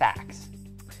 not facts.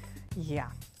 Yeah,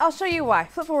 I'll show you why.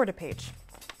 Flip forward a page.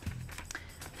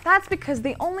 That's because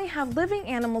they only have living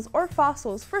animals or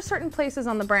fossils for certain places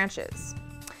on the branches.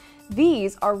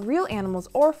 These are real animals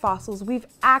or fossils we've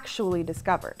actually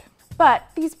discovered. But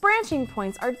these branching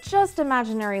points are just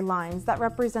imaginary lines that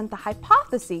represent the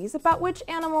hypotheses about which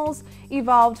animals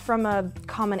evolved from a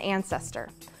common ancestor.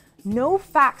 No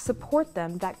facts support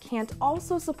them that can't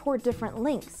also support different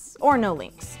links, or no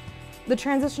links. The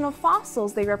transitional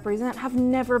fossils they represent have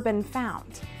never been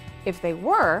found. If they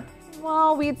were,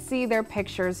 well, we'd see their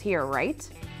pictures here, right?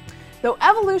 Though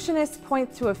evolutionists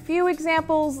point to a few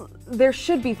examples, there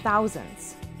should be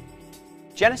thousands.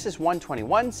 Genesis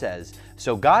 1:21 says,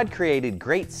 "So God created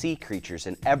great sea creatures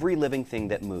and every living thing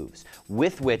that moves,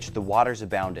 with which the waters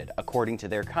abounded, according to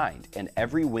their kind, and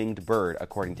every winged bird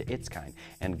according to its kind.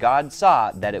 And God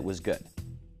saw that it was good."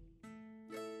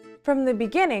 From the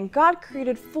beginning, God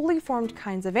created fully formed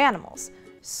kinds of animals.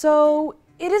 So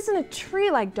it isn't a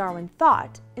tree like Darwin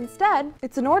thought. Instead,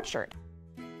 it's an orchard.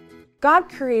 God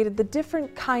created the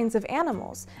different kinds of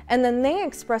animals, and then they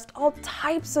expressed all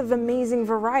types of amazing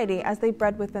variety as they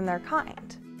bred within their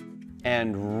kind.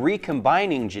 And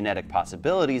recombining genetic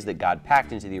possibilities that God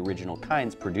packed into the original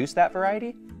kinds produced that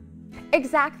variety?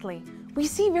 Exactly. We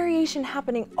see variation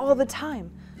happening all the time,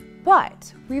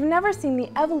 but we've never seen the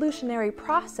evolutionary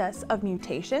process of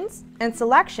mutations and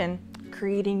selection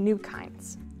creating new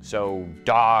kinds. So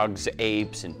dogs,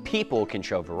 apes, and people can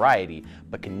show variety,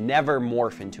 but can never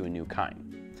morph into a new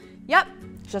kind. Yep,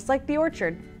 just like the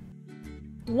orchard.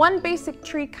 One basic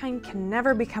tree kind can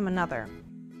never become another.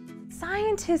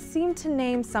 Scientists seem to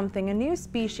name something a new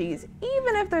species,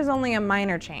 even if there's only a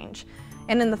minor change.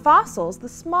 And in the fossils, the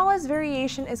smallest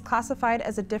variation is classified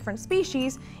as a different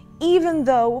species, even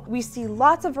though we see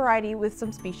lots of variety with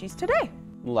some species today.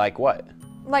 Like what?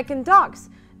 Like in dogs.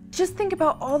 Just think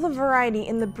about all the variety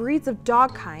in the breeds of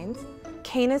dog kinds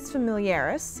Canis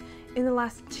familiaris in the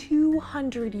last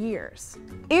 200 years.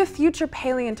 If future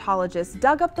paleontologists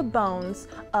dug up the bones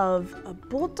of a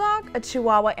bulldog, a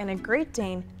chihuahua, and a Great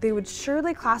Dane, they would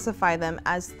surely classify them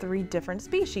as 3 different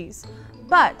species,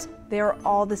 but they are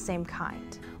all the same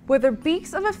kind. Whether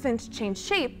beaks of a finch change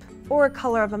shape or a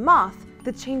color of a moth,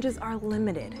 the changes are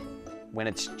limited. When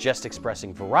it's just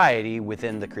expressing variety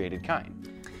within the created kind.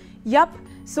 Yup,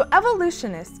 so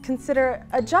evolutionists consider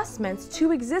adjustments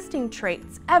to existing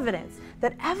traits evidence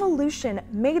that evolution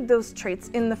made those traits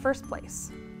in the first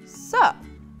place. So,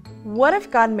 what if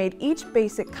God made each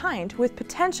basic kind with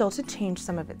potential to change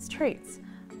some of its traits,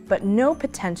 but no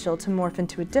potential to morph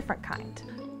into a different kind?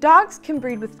 Dogs can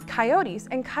breed with coyotes,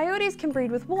 and coyotes can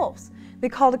breed with wolves. They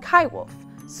called a coywolf,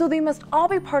 so they must all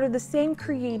be part of the same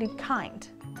created kind.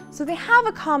 So they have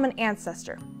a common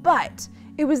ancestor, but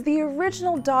it was the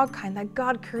original dog kind that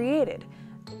God created,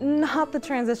 not the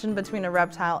transition between a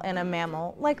reptile and a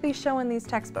mammal like they show in these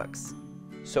textbooks.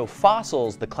 So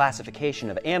fossils, the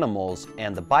classification of animals,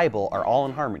 and the Bible are all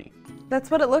in harmony. That's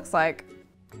what it looks like.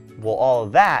 Well, all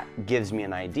of that gives me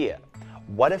an idea.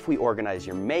 What if we organize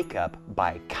your makeup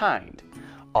by kind?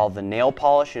 All the nail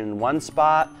polish in one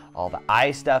spot, all the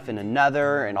eye stuff in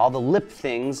another, and all the lip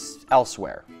things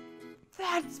elsewhere.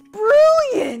 That's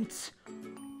brilliant!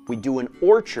 We do an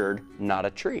orchard, not a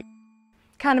tree.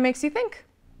 Kind of makes you think,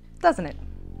 doesn't it?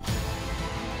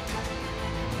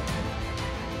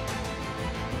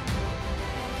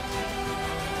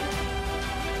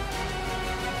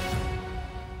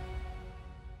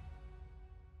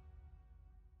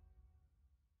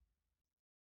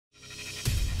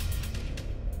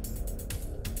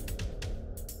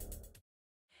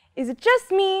 Is it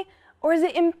just me, or is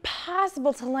it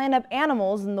impossible to line up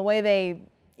animals in the way they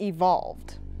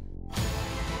evolved?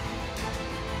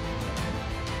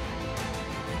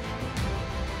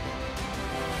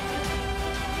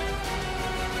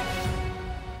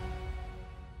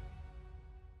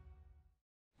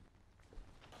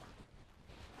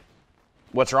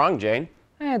 What's wrong, Jane?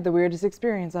 I had the weirdest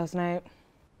experience last night.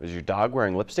 Was your dog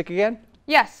wearing lipstick again?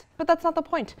 Yes, but that's not the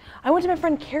point. I went to my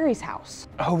friend Carrie's house.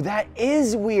 Oh, that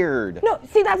is weird. No,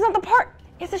 see, that's not the part.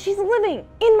 It's that she's living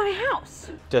in my house.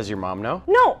 Does your mom know?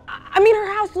 No, I mean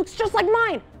her house looks just like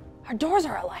mine. Our doors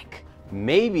are alike.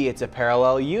 Maybe it's a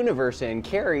parallel universe and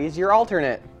Carrie's your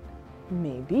alternate.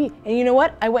 Maybe. And you know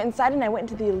what? I went inside and I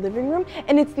went into the living room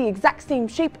and it's the exact same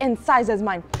shape and size as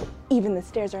mine. Even the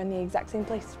stairs are in the exact same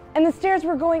place. And the stairs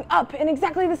were going up in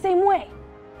exactly the same way.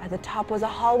 At the top was a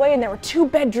hallway and there were 2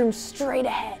 bedrooms straight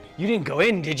ahead. You didn't go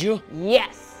in, did you?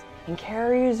 Yes. And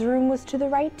Carrie's room was to the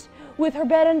right with her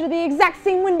bed under the exact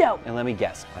same window. And let me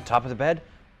guess, on top of the bed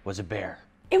was a bear.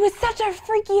 It was such a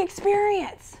freaky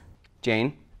experience.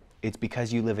 Jane, it's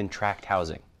because you live in tract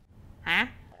housing. Huh?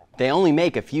 They only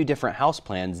make a few different house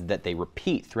plans that they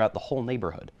repeat throughout the whole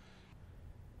neighborhood.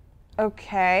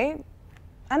 Okay.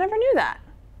 I never knew that.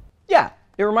 Yeah,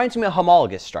 it reminds me of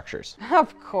homologous structures.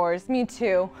 Of course, me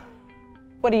too.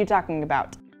 What are you talking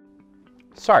about?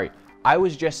 Sorry, I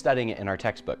was just studying it in our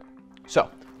textbook.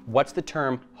 So, what's the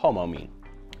term homo mean?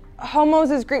 Homos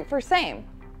is Greek for same.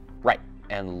 Right,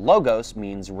 and logos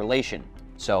means relation.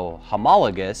 So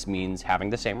homologous means having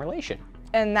the same relation.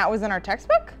 And that was in our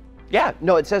textbook? Yeah,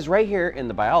 no, it says right here in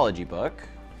the biology book.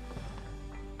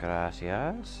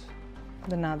 Gracias.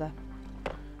 De nada.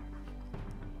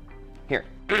 Here.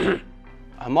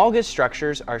 Homologous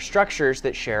structures are structures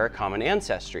that share a common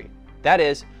ancestry. That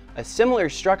is, a similar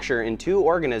structure in 2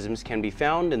 organisms can be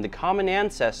found in the common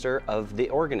ancestor of the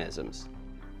organisms.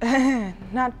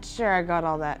 Not sure I got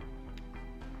all that.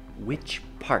 Which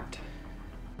part?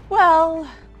 Well,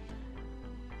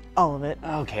 all of it.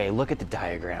 Okay, look at the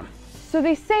diagram. So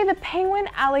they say the penguin,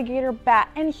 alligator, bat,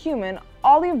 and human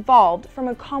all evolved from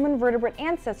a common vertebrate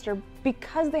ancestor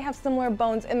because they have similar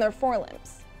bones in their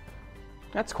forelimbs.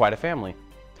 That's quite a family.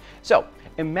 So,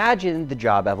 imagine the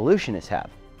job evolutionists have.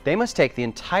 They must take the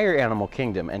entire animal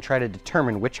kingdom and try to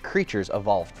determine which creatures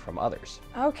evolved from others.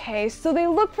 Okay, so they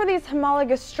look for these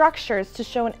homologous structures to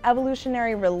show an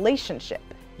evolutionary relationship.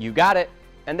 You got it.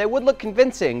 And they would look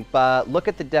convincing, but look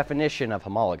at the definition of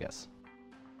homologous.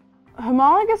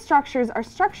 Homologous structures are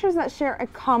structures that share a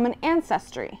common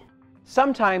ancestry.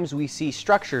 Sometimes we see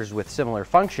structures with similar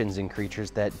functions in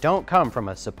creatures that don't come from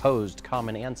a supposed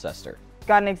common ancestor.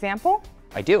 Got an example?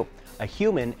 I do. A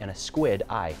human and a squid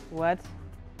eye. What?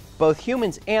 Both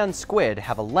humans and squid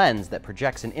have a lens that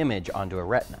projects an image onto a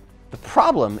retina. The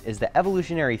problem is that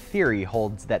evolutionary theory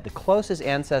holds that the closest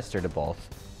ancestor to both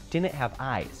didn't have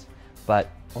eyes, but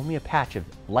only a patch of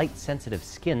light-sensitive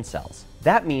skin cells.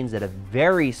 That means that a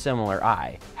very similar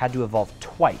eye had to evolve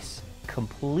twice,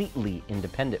 completely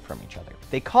independent from each other.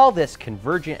 They call this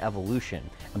convergent evolution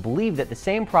and believe that the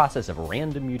same process of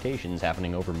random mutations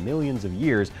happening over millions of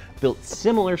years built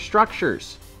similar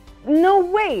structures. No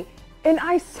way! And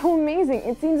ice so amazing,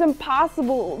 it seems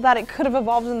impossible that it could have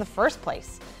evolved in the first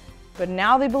place. But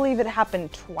now they believe it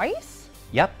happened twice?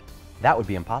 Yep, that would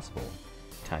be impossible.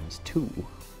 ×2.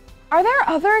 Are there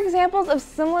other examples of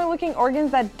similar looking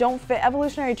organs that don't fit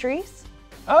evolutionary trees?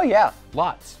 Oh yeah,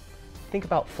 lots. Think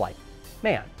about flight.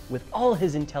 Man, with all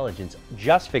his intelligence,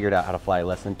 just figured out how to fly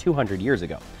less than 200 years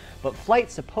ago. But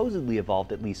flight supposedly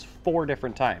evolved at least 4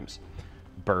 different times.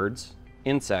 Birds,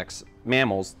 insects,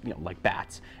 mammals, like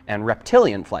bats, and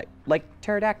reptilian flight, like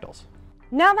pterodactyls.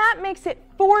 Now that makes it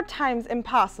 4 times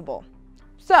impossible.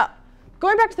 So,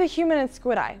 going back to the human and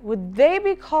squid eye, would they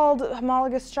be called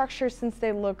homologous structures since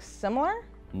they look similar?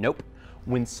 Nope.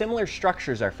 When similar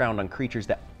structures are found on creatures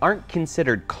that aren't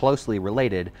considered closely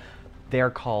related, they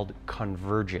are called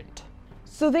convergent.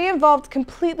 So they evolved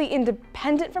completely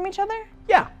independent from each other?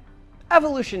 Yeah.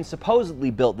 Evolution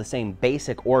supposedly built the same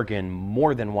basic organ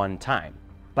more than one time,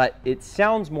 but it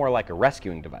sounds more like a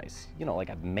rescuing device, like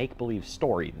a make-believe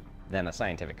story than a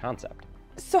scientific concept.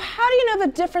 So how do you know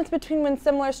the difference between when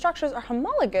similar structures are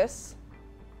homologous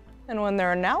and when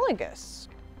they're analogous?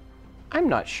 I'm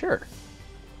not sure.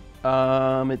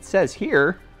 It says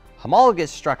here,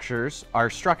 homologous structures are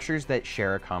structures that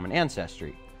share a common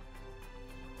ancestry.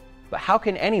 But how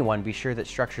can anyone be sure that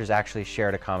structures actually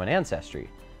shared a common ancestry?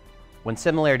 When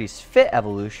similarities fit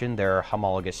evolution, they're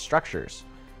homologous structures.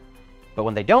 But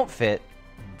when they don't fit,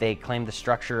 they claim the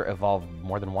structure evolved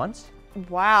more than once?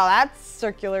 Wow, that's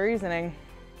circular reasoning.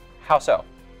 How so?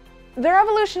 Their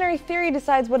evolutionary theory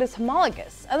decides what is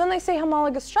homologous, and then they say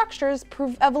homologous structures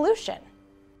prove evolution.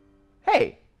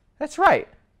 Hey, that's right.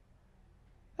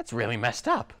 That's really messed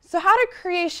up. So how do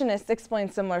creationists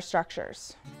explain similar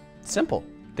structures? Simple.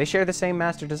 They share the same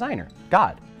master designer,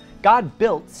 God. God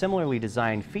built similarly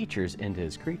designed features into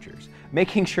his creatures,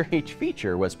 making sure each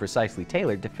feature was precisely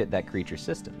tailored to fit that creature's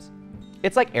systems.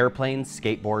 It's like airplanes,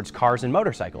 skateboards, cars, and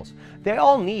motorcycles. They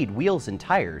all need wheels and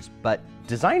tires, but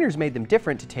designers made them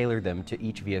different to tailor them to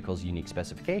each vehicle's unique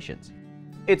specifications.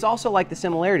 It's also like the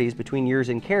similarities between yours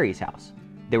and Carrie's house.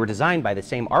 They were designed by the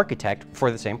same architect for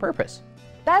the same purpose.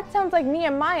 That sounds like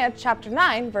Nehemiah chapter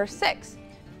 9, verse 6.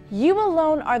 You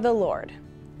alone are the Lord.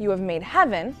 You have made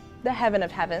heaven, the heaven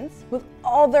of heavens, with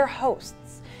all their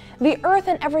hosts, the earth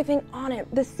and everything on it,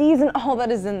 the seas and all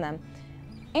that is in them.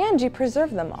 And you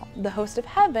preserve them all. The host of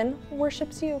heaven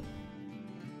worships you.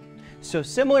 So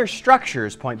similar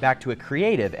structures point back to a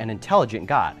creative and intelligent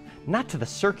God, not to the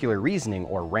circular reasoning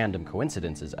or random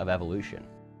coincidences of evolution.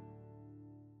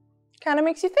 Kind of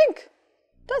makes you think,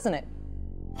 doesn't it?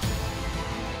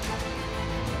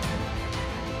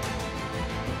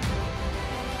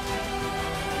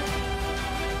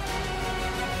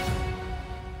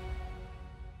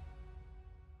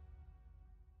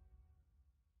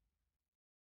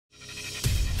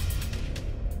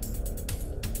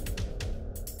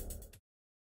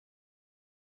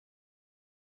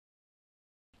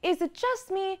 Is it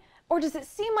just me, or does it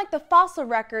seem like the fossil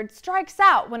record strikes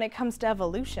out when it comes to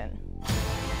evolution?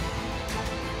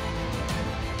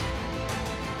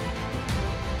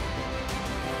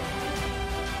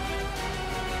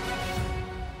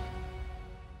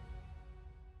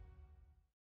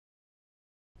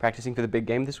 Practicing for the big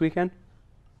game this weekend?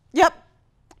 Yep.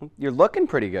 You're looking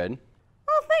pretty good.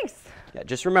 Oh, thanks. Yeah,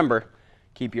 just remember,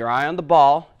 keep your eye on the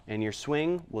ball and your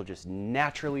swing will just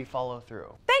naturally follow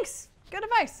through. Thanks. Good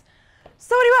advice.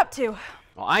 So what are you up to?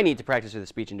 Well, I need to practice for the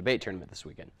speech and debate tournament this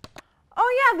weekend.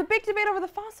 Oh yeah, the big debate over the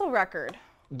fossil record.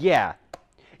 Yeah,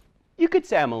 you could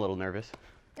say I'm a little nervous.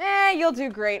 You'll do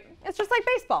great. It's just like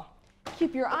baseball.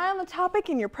 Keep your eye on the topic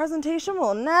and your presentation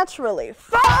will naturally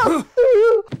follow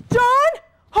through. John?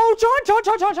 Oh,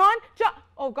 John.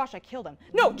 Oh gosh, I killed him.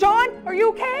 No, John, are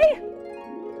you okay?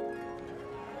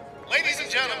 Ladies and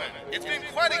gentlemen, it's been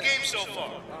quite a game so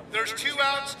far. There's 2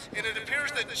 outs, and it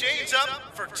appears that Jane's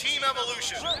up for Team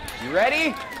Evolution. You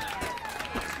ready?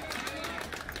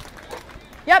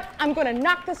 Yep, I'm going to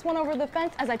knock this one over the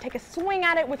fence as I take a swing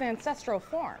at it with ancestral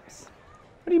forms.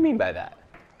 What do you mean by that?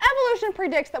 Evolution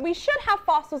predicts that we should have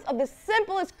fossils of the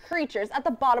simplest creatures at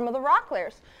the bottom of the rock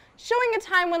layers, showing a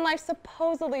time when life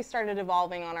supposedly started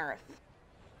evolving on Earth.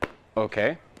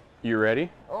 Okay, you ready?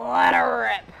 Let her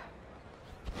rip.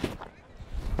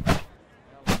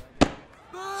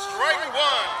 Strike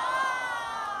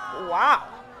 1. Wow.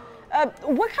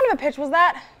 What kind of a pitch was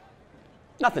that?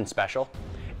 Nothing special.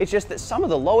 It's just that some of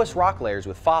the lowest rock layers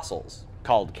with fossils,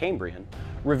 called Cambrian,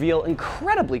 reveal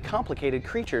incredibly complicated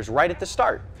creatures right at the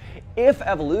start. If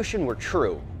evolution were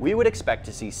true, we would expect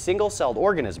to see single-celled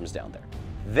organisms down there,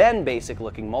 then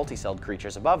basic-looking multi-celled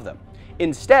creatures above them.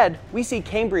 Instead, we see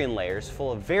Cambrian layers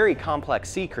full of very complex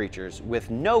sea creatures with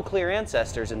no clear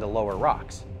ancestors in the lower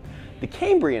rocks. The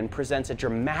Cambrian presents a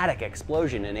dramatic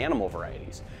explosion in animal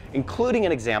varieties, including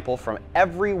an example from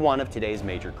every one of today's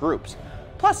major groups,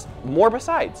 plus more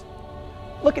besides.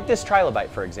 Look at this trilobite,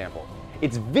 for example.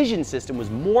 Its vision system was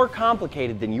more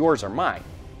complicated than yours or mine.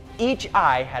 Each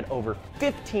eye had over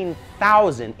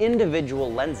 15,000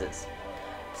 individual lenses.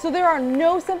 So there are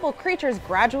no simple creatures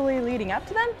gradually leading up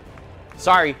to them?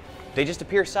 Sorry, they just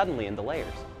appear suddenly in the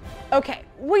layers. Okay,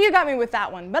 well you got me with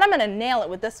that one, but I'm gonna nail it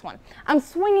with this one. I'm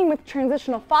swinging with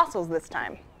transitional fossils this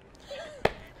time.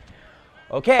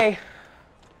 Okay,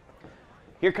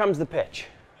 here comes the pitch.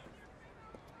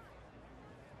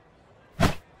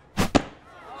 Strike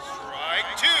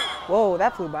two. Whoa,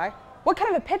 that flew by. What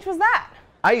kind of a pitch was that?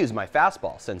 I use my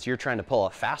fastball since you're trying to pull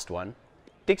a fast one.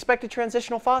 The expected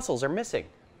transitional fossils are missing.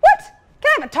 What?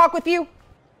 Can I have a talk with you?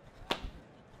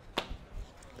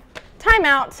 Time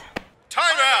out.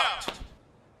 Time out.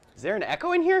 Is there an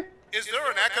echo in here? Is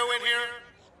there an echo in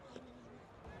here?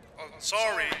 Oh,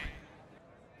 sorry.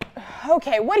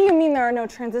 Okay, what do you mean there are no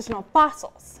transitional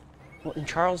fossils? Well, in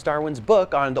Charles Darwin's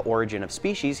book on the origin of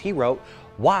species, he wrote,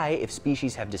 "Why, if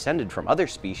species have descended from other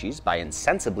species by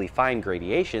insensibly fine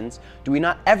gradations, do we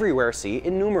not everywhere see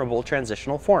innumerable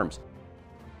transitional forms?"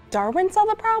 Darwin saw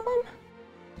the problem?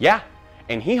 Yeah,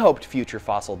 and he hoped future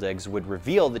fossil digs would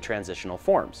reveal the transitional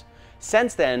forms.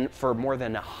 Since then, for more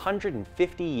than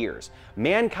 150 years,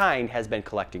 mankind has been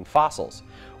collecting fossils.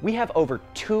 We have over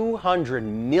 200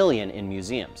 million in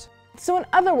museums. So in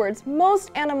other words,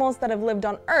 most animals that have lived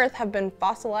on Earth have been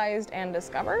fossilized and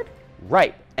discovered?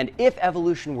 Right, and if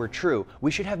evolution were true,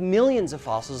 we should have millions of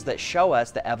fossils that show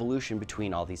us the evolution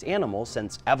between all these animals,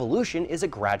 since evolution is a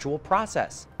gradual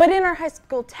process. But in our high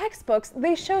school textbooks,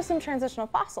 they show some transitional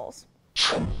fossils.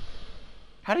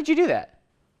 How did you do that?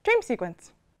 Dream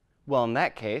sequence. Well, in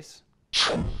that case,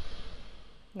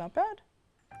 Not bad.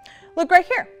 Look right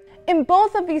here. In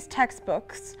both of these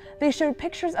textbooks, they showed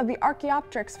pictures of the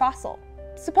Archaeopteryx fossil,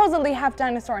 supposedly half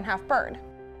dinosaur and half bird.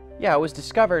 yeah, it was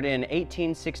discovered in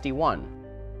 1861.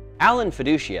 Alan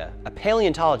Fiducia, a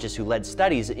paleontologist who led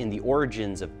studies in the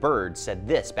origins of birds, said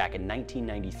this back in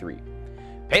 1993.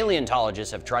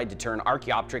 Paleontologists have tried to turn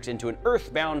Archaeopteryx into an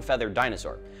earthbound feathered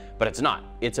dinosaur, but it's not.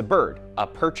 It's a bird, a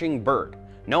perching bird.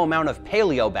 No amount of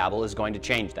paleobabble is going to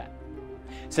change that.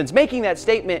 Since making that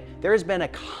statement, there has been a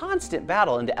constant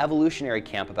battle in the evolutionary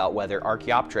camp about whether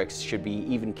Archaeopteryx should be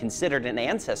even considered an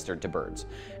ancestor to birds,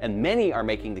 and many are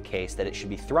making the case that it should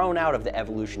be thrown out of the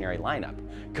evolutionary lineup,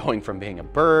 going from being a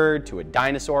bird to a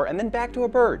dinosaur and then back to a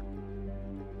bird.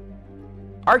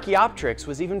 Archaeopteryx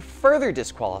was even further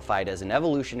disqualified as an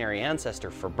evolutionary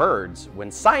ancestor for birds when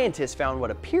scientists found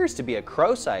what appears to be a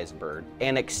crow-sized bird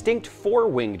and extinct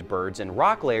four-winged birds in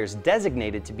rock layers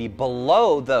designated to be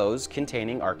below those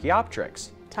containing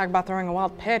Archaeopteryx. Talk about throwing a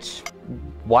wild pitch.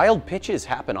 Wild pitches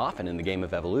happen often in the game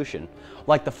of evolution,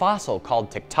 like the fossil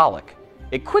called Tiktaalik.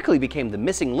 It quickly became the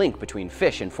missing link between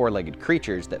fish and four-legged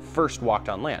creatures that first walked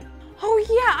on land. Oh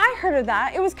yeah, I heard of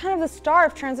that. It was kind of the star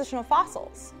of transitional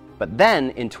fossils. But then,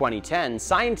 in 2010,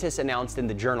 scientists announced in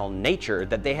the journal Nature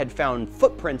that they had found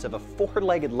footprints of a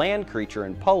four-legged land creature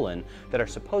in Poland that are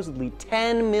supposedly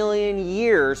 10 million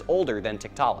years older than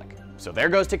Tiktaalik. So there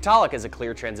goes Tiktaalik as a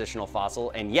clear transitional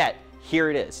fossil, and yet, here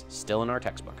it is, still in our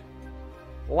textbook.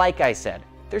 Like I said,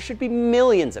 there should be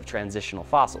millions of transitional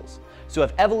fossils. So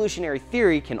if evolutionary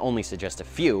theory can only suggest a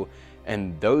few,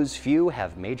 and those few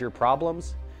have major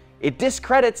problems, it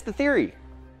discredits the theory.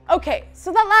 Okay,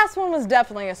 so that last one was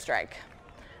definitely a strike.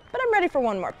 But I'm ready for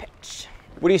one more pitch.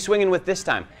 What are you swinging with this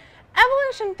time?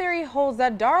 Evolution theory holds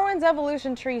that Darwin's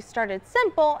evolution tree started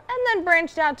simple and then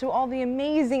branched out to all the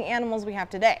amazing animals we have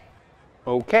today.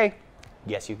 Okay,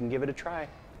 guess you can give it a try.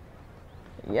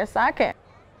 Yes, I can.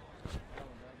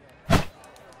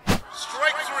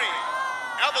 Strike three.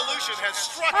 Evolution has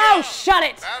struck Oh, out. shut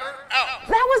it! Batter out.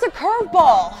 That was a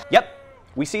curveball. Yep,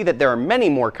 we see that there are many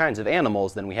more kinds of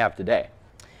animals than we have today.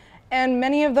 And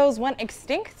many of those went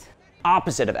extinct?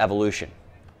 Opposite of evolution.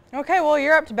 Okay, well,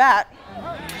 you're up to bat.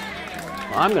 Well,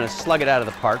 I'm going to slug it out of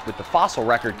the park with the fossil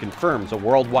record confirms a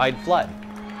worldwide flood.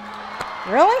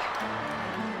 Really?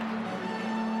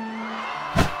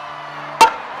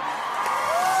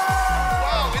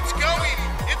 Wow, it's going.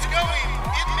 It's going.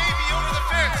 It may be over the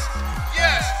fence.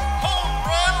 Yes, home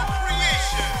run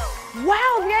creation.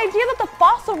 Wow, the idea that the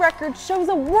fossil record shows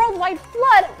a worldwide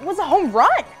flood was a home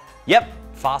run. Yep,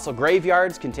 fossil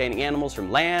graveyards containing animals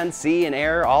from land, sea, and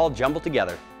air all jumbled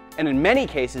together. And in many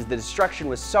cases, the destruction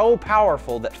was so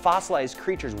powerful that fossilized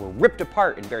creatures were ripped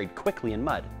apart and buried quickly in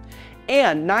mud.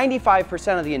 And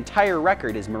 95% of the entire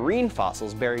record is marine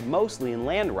fossils buried mostly in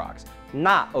land rocks,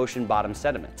 not ocean bottom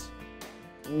sediments.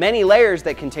 Many layers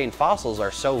that contain fossils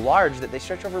are so large that they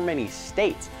stretch over many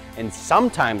states and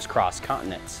sometimes cross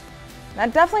continents.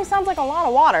 That definitely sounds like a lot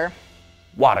of water.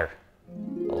 Water.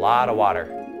 A lot of water.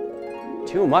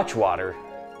 Too much water.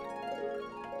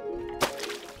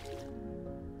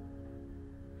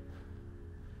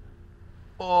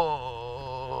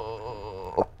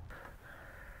 Oh.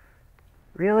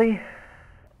 Really?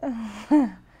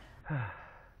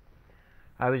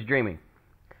 I was dreaming.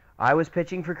 I was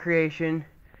pitching for creation.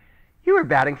 You were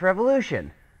batting for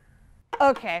evolution.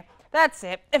 Okay, that's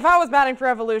it. If I was batting for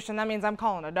evolution, that means I'm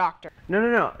calling a doctor.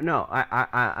 No.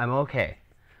 I'm okay.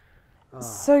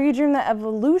 So you dreamed that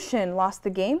evolution lost the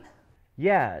game?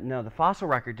 Yeah, no, the fossil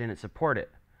record didn't support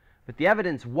it. But the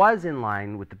evidence was in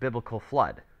line with the biblical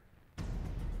flood.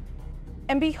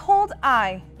 And behold,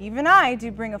 I, even I,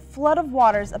 do bring a flood of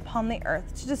waters upon the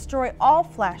earth to destroy all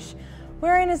flesh,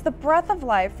 wherein is the breath of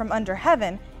life from under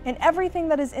heaven, and everything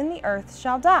that is in the earth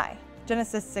shall die.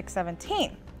 Genesis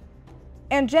 6:17.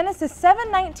 And Genesis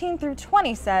 7:19 through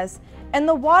 20 says, And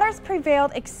the waters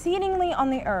prevailed exceedingly on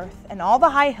the earth, and all the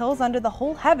high hills under the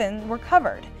whole heaven were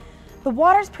covered. The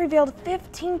waters prevailed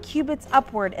 15 cubits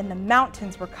upward, and the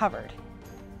mountains were covered.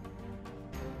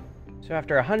 So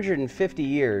after 150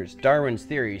 years, Darwin's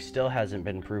theory still hasn't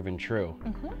been proven true.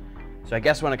 So I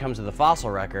guess when it comes to the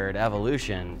fossil record,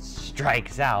 evolution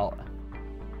strikes out.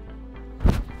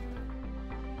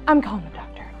 I'm calling a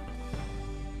doctor.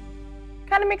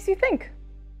 Kind of makes you think,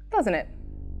 doesn't it?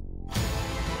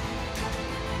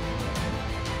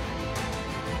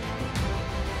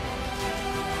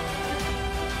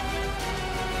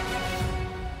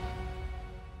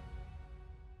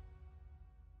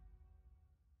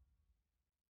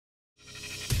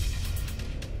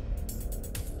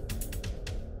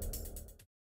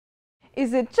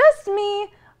 Is it just me,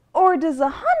 or does a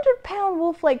 100-pound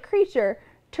wolf-like creature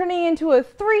turning into a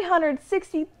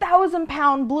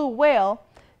 360,000-pound blue whale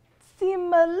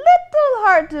seem a little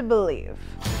hard to believe?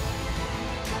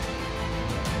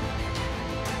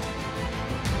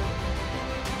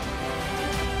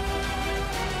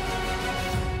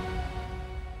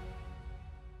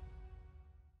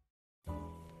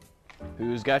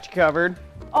 Who's got you covered?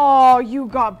 Oh, you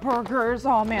got burgers.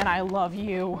 Oh man, I love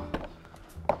you.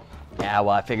 Yeah,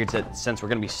 well, I figured that since we're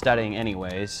going to be studying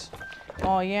anyways.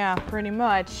 Oh yeah, pretty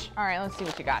much. All right, let's see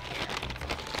what you got here.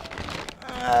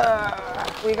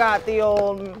 We got the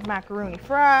old macaroni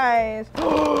fries. We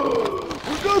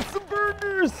got some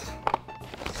burgers.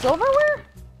 Silverware?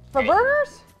 For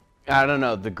burgers? I don't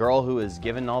know, the girl who was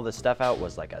giving all this stuff out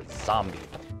was like a zombie.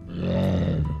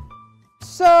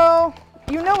 So,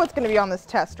 you know what's going to be on this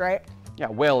test, right? Yeah,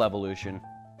 whale evolution.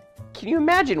 Can you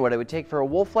imagine what it would take for a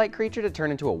wolf-like creature to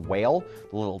turn into a whale?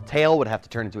 The little tail would have to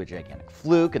turn into a gigantic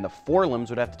fluke, and the forelimbs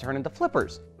would have to turn into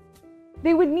flippers.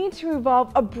 They would need to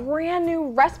evolve a brand new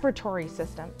respiratory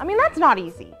system. I mean, that's not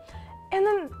easy. And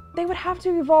then they would have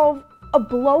to evolve a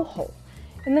blowhole.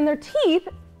 And then their teeth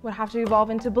would have to evolve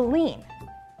into baleen.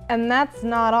 And that's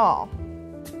not all.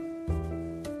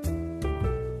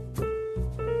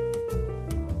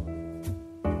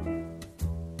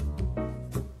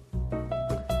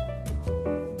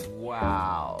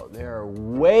 Wow, there are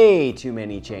way too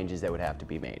many changes that would have to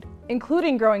be made.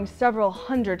 Including growing several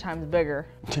hundred times bigger.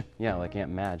 Yeah, like Aunt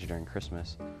Madge during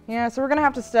Christmas. Yeah, so we're gonna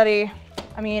have to study.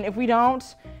 I mean, if we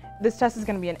don't, this test is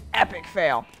gonna be an epic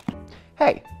fail.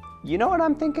 Hey, you know what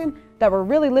I'm thinking? That we're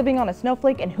really living on a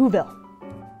snowflake in Whoville.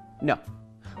 No.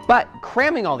 But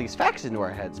cramming all these facts into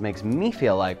our heads makes me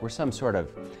feel like we're some sort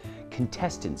of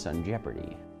contestants on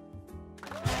Jeopardy.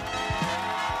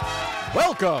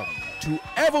 Welcome to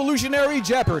Evolutionary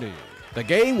Jeopardy, the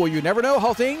game where you never know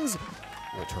how things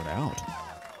will turn out.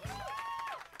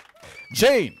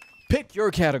 Jane, pick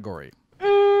your category.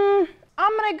 I'm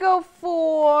gonna go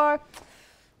for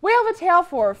whale of a tail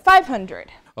for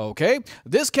 500. Okay,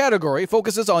 this category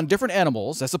focuses on different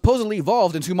animals that supposedly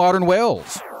evolved into modern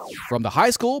whales. From the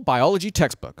high school biology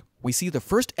textbook, we see the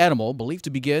first animal believed to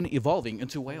begin evolving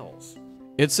into whales.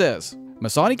 It says,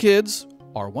 Masoni kids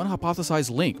are one hypothesized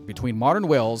link between modern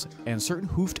whales and certain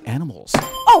hoofed animals.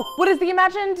 Oh, what is the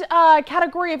imagined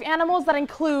category of animals that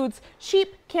includes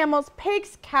sheep, camels,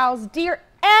 pigs, cows, deer,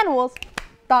 and wolves,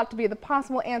 thought to be the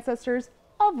possible ancestors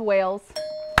of whales?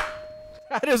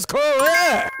 That is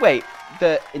correct! Wait,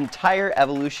 the entire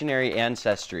evolutionary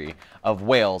ancestry of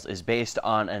whales is based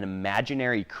on an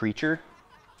imaginary creature?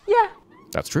 Yeah.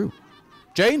 That's true.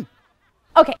 Jane?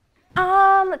 Okay,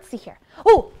 Let's see here.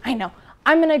 Oh, I know.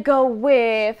 I'm gonna go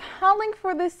with Howling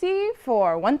for the Sea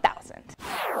for 1,000.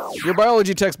 Your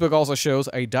biology textbook also shows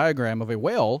a diagram of a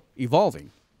whale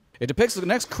evolving. It depicts the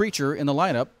next creature in the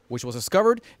lineup, which was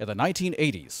discovered in the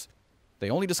 1980s. They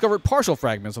only discovered partial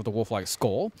fragments of the wolf-like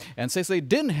skull, and since they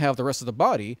didn't have the rest of the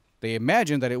body, they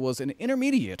imagined that it was an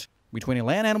intermediate between a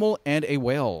land animal and a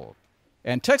whale.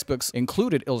 And textbooks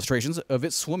included illustrations of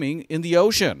it swimming in the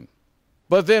ocean.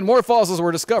 But then more fossils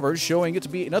were discovered, showing it to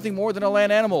be nothing more than a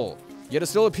land animal. Yet it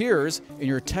still appears in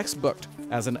your textbook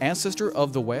as an ancestor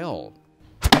of the whale.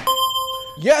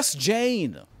 Yes,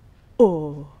 Jane!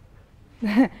 Oh,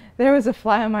 there was a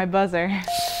fly on my buzzer.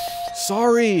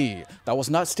 Sorry, that was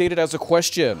not stated as a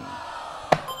question.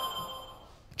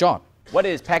 John. What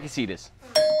is Pachycetus?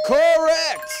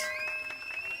 Correct!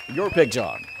 Your pick,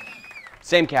 John.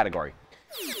 Same category.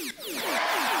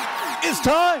 It's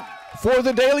time for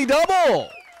the Daily Double!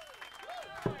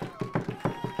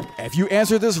 If you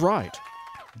answer this right,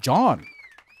 John,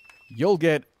 you'll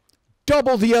get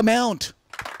double the amount.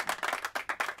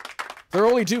 There are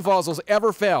only 2 fossils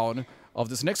ever found of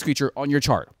this next creature on your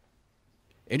chart.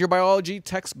 In your biology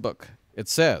textbook, it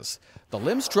says, the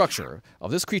limb structure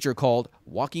of this creature called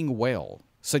walking whale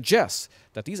suggests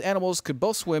that these animals could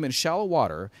both swim in shallow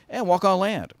water and walk on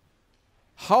land.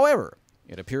 However,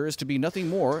 it appears to be nothing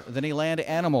more than a land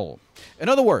animal. In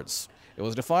other words, it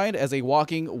was defined as a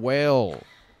walking whale.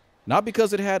 Not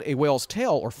because it had a whale's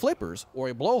tail or flippers or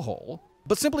a blowhole,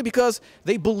 but simply because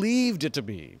they believed it to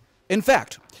be. In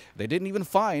fact, they didn't even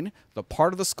find the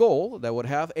part of the skull that would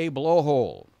have a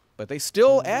blowhole. But they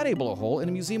still add a blowhole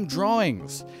in museum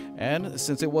drawings. And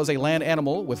since it was a land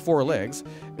animal with 4 legs,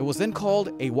 it was then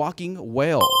called a walking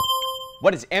whale.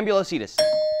 What is Ambulocetus?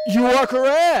 You are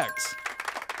correct!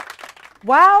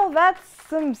 Wow, that's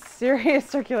some serious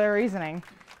circular reasoning.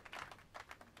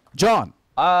 John.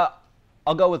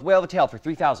 I'll go with Whale of a Tail for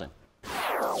 3,000.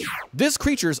 This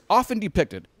creature is often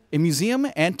depicted in museum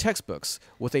and textbooks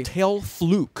with a tail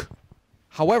fluke.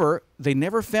 However, they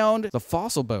never found the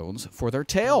fossil bones for their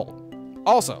tail.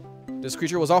 Also, this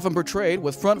creature was often portrayed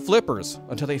with front flippers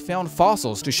until they found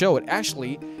fossils to show it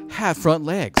actually had front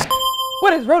legs.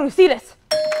 What is Rhodocetus?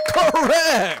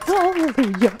 Correct!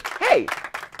 Hallelujah. Hey!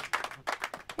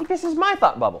 I think this is my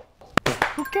thought bubble.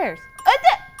 Who cares?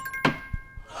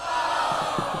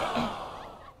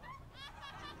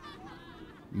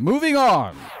 Moving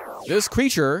on. This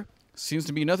creature seems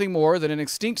to be nothing more than an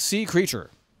extinct sea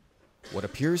creature. What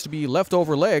appears to be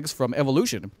leftover legs from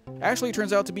evolution actually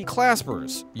turns out to be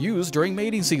claspers used during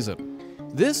mating season.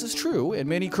 This is true in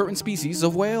many current species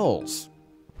of whales.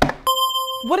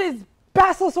 What is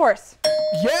Basilosaurus?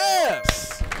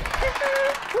 Yes!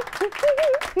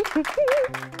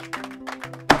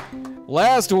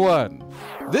 Last one.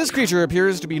 This creature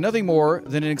appears to be nothing more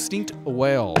than an extinct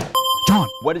whale. John.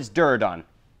 What is Durodon?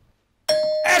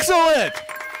 Excellent!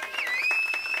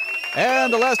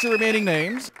 And the last 2 remaining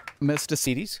names,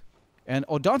 Mysticetes and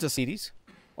Odontocetes,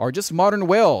 are just modern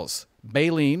whales,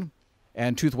 baleen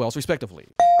and toothed whales respectively.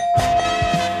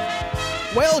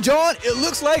 Well, John, it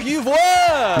looks like you've won!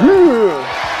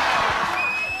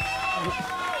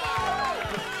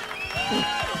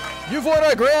 You've won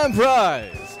our grand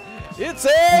prize. It's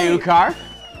a... New car?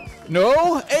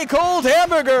 No, a cold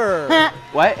hamburger.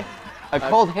 What? A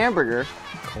cold hamburger?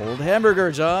 Cold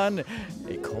hamburger, John.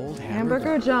 A cold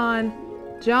Hamburger John.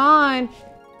 John.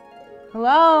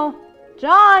 Hello?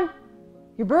 John?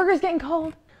 Your burger's getting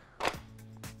cold.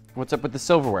 What's up with the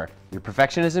silverware? Your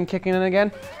perfectionism kicking in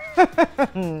again?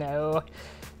 No.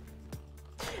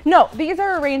 No, these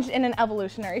are arranged in an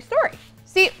evolutionary story.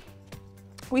 See,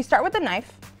 we start with a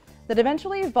knife that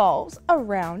eventually evolves a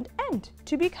round end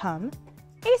to become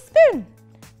a spoon.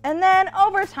 And then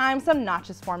over time, some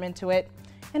notches form into it,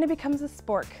 and it becomes a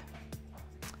spork.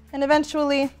 And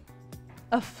eventually,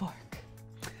 a fork.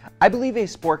 I believe a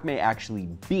spork may actually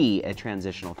be a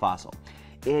transitional fossil.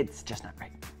 It's just not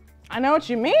right. I know what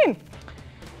you mean.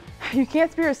 You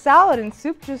can't spear a salad and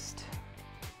soup just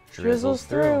drizzles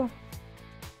through.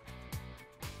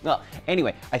 Well,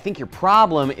 anyway, I think your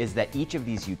problem is that each of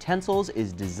these utensils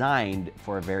is designed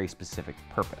for a very specific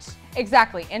purpose.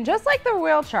 Exactly, and just like the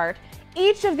whale chart,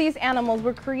 each of these animals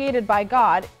were created by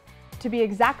God to be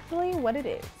exactly what it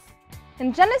is.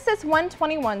 And Genesis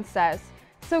 1:21 says,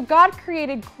 "So God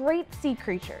created great sea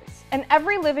creatures and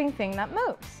every living thing that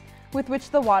moves, with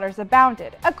which the waters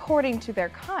abounded, according to their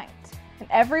kind, and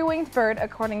every winged bird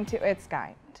according to its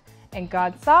kind. And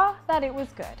God saw that it was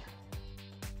good."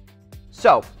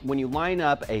 So, when you line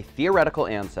up a theoretical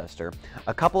ancestor,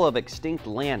 a couple of extinct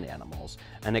land animals,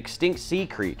 an extinct sea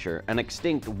creature, an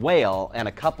extinct whale, and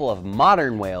a couple of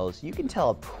modern whales, you can tell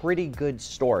a pretty good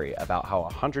story about how a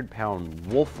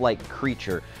 100-pound wolf-like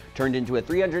creature turned into a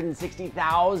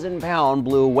 360,000-pound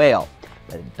blue whale.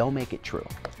 But it don't make it true.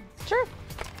 It's true.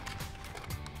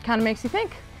 Kind of makes you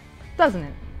think, doesn't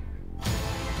it?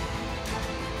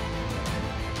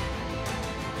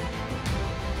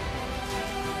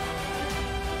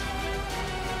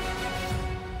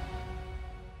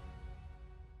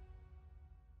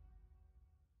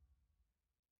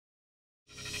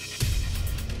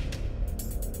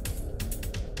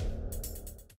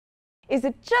 Is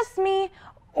it just me,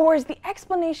 or is the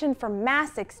explanation for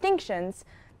mass extinctions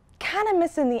kind of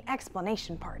missing the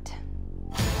explanation part?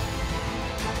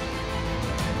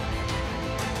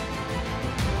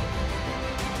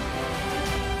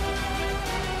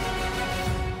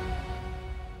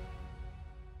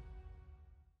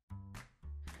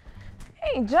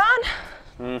 Hey,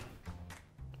 John.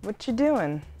 What you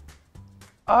doing?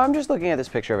 I'm just looking at this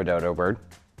picture of a dodo bird.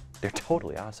 They're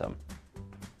totally awesome.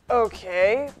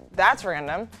 Okay, that's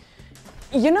random.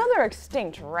 You know they're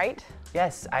extinct, right?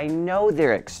 Yes, I know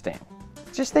they're extinct.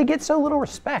 It's just they get so little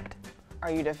respect. Are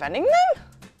you defending them?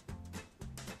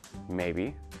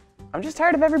 Maybe. I'm just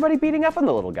tired of everybody beating up on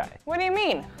the little guy. What do you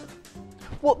mean?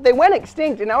 Well, they went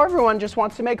extinct and now everyone just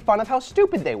wants to make fun of how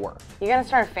stupid they were. You gonna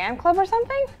start a fan club or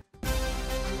something?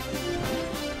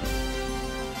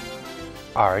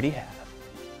 Already have.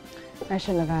 I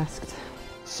shouldn't have asked.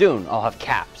 Soon I'll have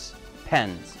caps,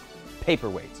 pens,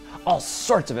 paperweights, all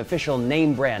sorts of official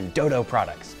name brand dodo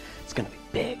products. It's gonna be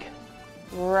big.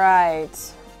 Right.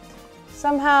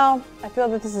 Somehow, I feel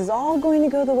that this is all going to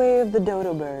go the way of the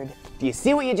dodo bird. Do you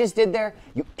see what you just did there?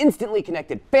 You instantly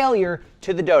connected failure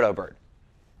to the dodo bird.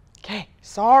 Okay,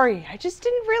 sorry. I just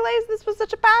didn't realize this was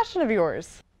such a passion of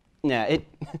yours. Yeah,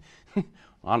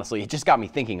 honestly, it just got me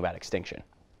thinking about extinction.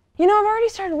 You know, I've already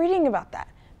started reading about that.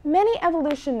 Many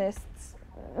evolutionists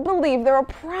believe there are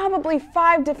probably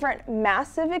 5 different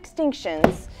massive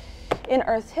extinctions in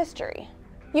Earth's history.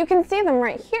 You can see them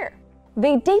right here.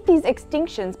 They date these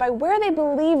extinctions by where they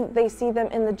believe they see them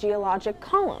in the geologic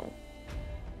column.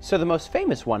 So the most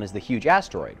famous one is the huge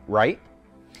asteroid, right?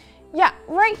 Yeah,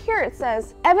 right here it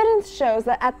says, evidence shows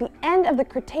that at the end of the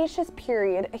Cretaceous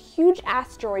period, a huge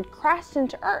asteroid crashed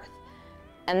into Earth.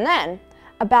 And then,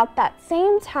 about that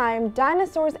same time,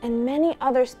 dinosaurs and many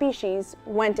other species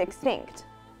went extinct.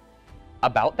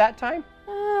 About that time?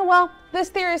 Well, this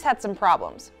theory's had some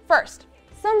problems. First,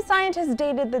 some scientists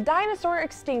dated the dinosaur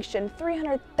extinction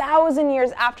 300,000 years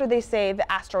after they say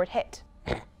the asteroid hit.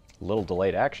 A little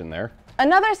delayed action there.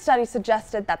 Another study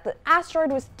suggested that the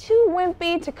asteroid was too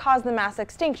wimpy to cause the mass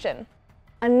extinction.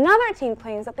 Another team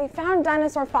claims that they found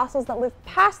dinosaur fossils that lived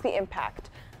past the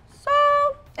impact. So,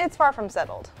 it's far from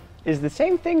settled. Is the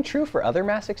same thing true for other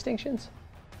mass extinctions?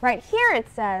 Right here it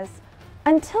says,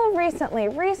 until recently,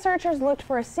 researchers looked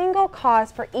for a single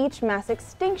cause for each mass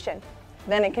extinction.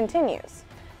 Then it continues.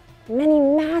 Many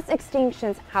mass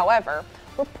extinctions, however,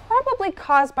 were probably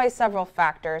caused by several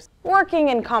factors, working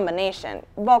in combination: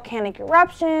 volcanic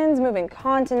eruptions, moving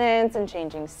continents, and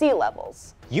changing sea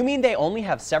levels. You mean they only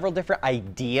have several different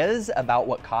ideas about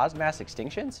what caused mass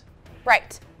extinctions?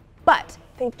 Right, but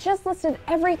they just listed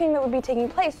everything that would be taking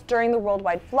place during the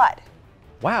worldwide flood.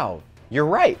 Wow, you're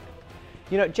right.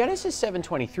 You know, Genesis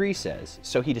 7:23 says,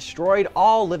 "So he destroyed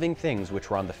all living things which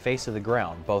were on the face of the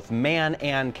ground, both man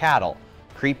and cattle,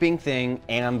 creeping thing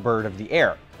and bird of the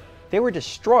air. They were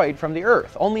destroyed from the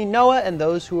earth. Only Noah and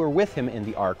those who were with him in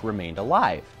the ark remained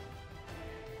alive."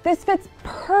 This fits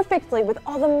perfectly with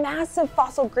all the massive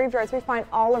fossil graveyards we find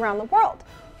all around the world.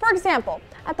 For example,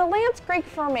 at the Lance Creek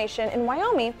Formation in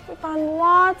Wyoming, we found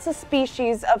lots of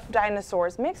species of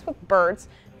dinosaurs mixed with birds,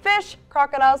 fish,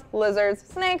 crocodiles, lizards,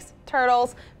 snakes,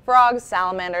 turtles, frogs,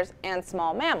 salamanders, and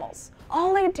small mammals,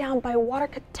 all laid down by water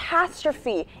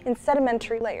catastrophe in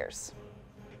sedimentary layers.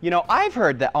 You know, I've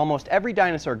heard that almost every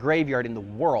dinosaur graveyard in the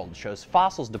world shows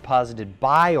fossils deposited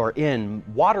by or in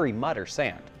watery mud or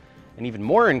sand. And even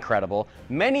more incredible,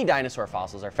 many dinosaur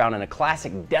fossils are found in a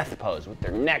classic death pose with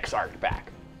their necks arched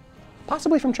back,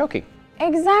 possibly from choking.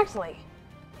 Exactly.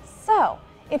 So,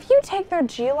 if you take their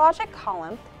geologic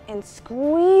column and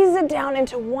squeeze it down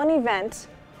into one event,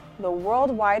 the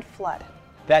worldwide flood.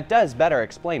 That does better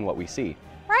explain what we see.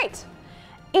 Right.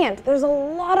 And there's a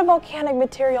lot of volcanic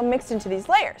material mixed into these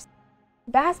layers.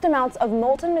 Vast amounts of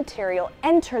molten material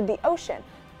entered the ocean.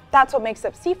 That's what makes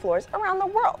up seafloors around the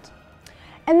world.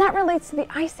 And that relates to the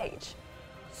Ice Age.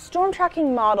 Storm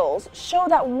tracking models show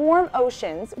that warm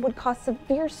oceans would cause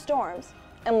severe storms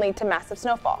and lead to massive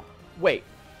snowfall. Wait,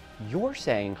 you're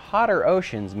saying hotter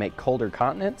oceans make colder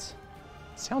continents?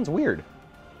 Sounds weird.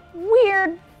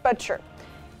 Weird, but true.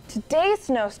 Today's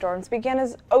snowstorms begin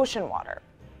as ocean water.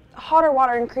 Hotter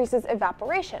water increases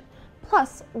evaporation.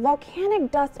 Plus,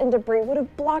 volcanic dust and debris would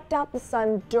have blocked out the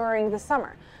sun during the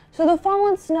summer, so the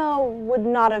fallen snow would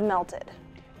not have melted.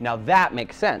 Now that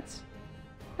makes sense.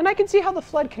 And I can see how the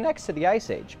flood connects to the Ice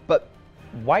Age, but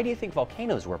why do you think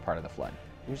volcanoes were part of the flood?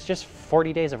 It was just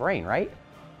 40 days of rain, right?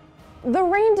 The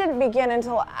rain didn't begin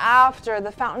until after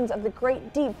the fountains of the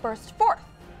Great Deep burst forth,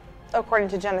 according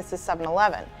to Genesis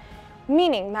 7:11,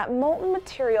 meaning that molten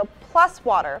material plus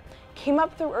water came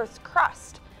up through Earth's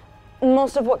crust.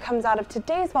 Most of what comes out of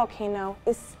today's volcano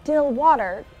is still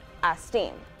water as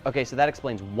steam. Okay, so that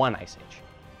explains one ice age.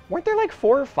 Weren't there like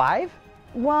 4 or 5?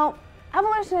 Well,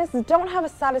 evolutionists don't have a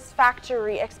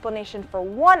satisfactory explanation for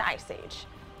one ice age,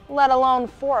 let alone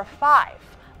 4 or 5.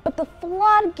 But the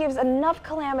flood gives enough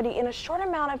calamity in a short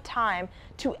amount of time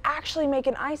to actually make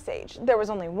an ice age. There was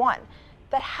only one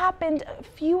that happened a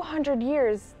few hundred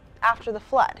years after the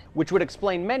flood. Which would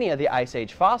explain many of the Ice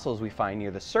Age fossils we find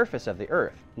near the surface of the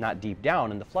Earth, not deep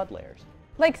down in the flood layers.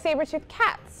 Like saber-toothed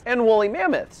cats And woolly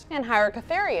mammoths. and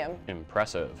Hyracotherium.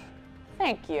 Impressive.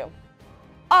 Thank you.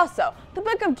 Also, the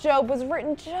book of Job was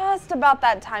written just about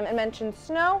that time and mentioned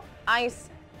snow,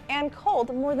 ice, and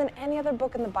cold more than any other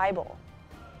book in the Bible.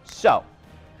 So,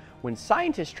 when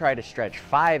scientists try to stretch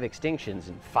 5 extinctions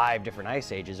and 5 different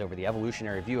ice ages over the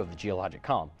evolutionary view of the geologic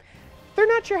column, they're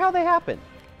not sure how they happen.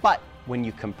 But when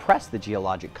you compress the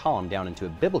geologic column down into a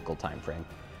biblical time frame,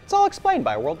 it's all explained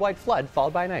by a worldwide flood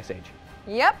followed by an ice age.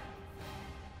 Yep.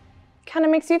 Kind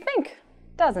of makes you think,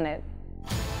 doesn't it?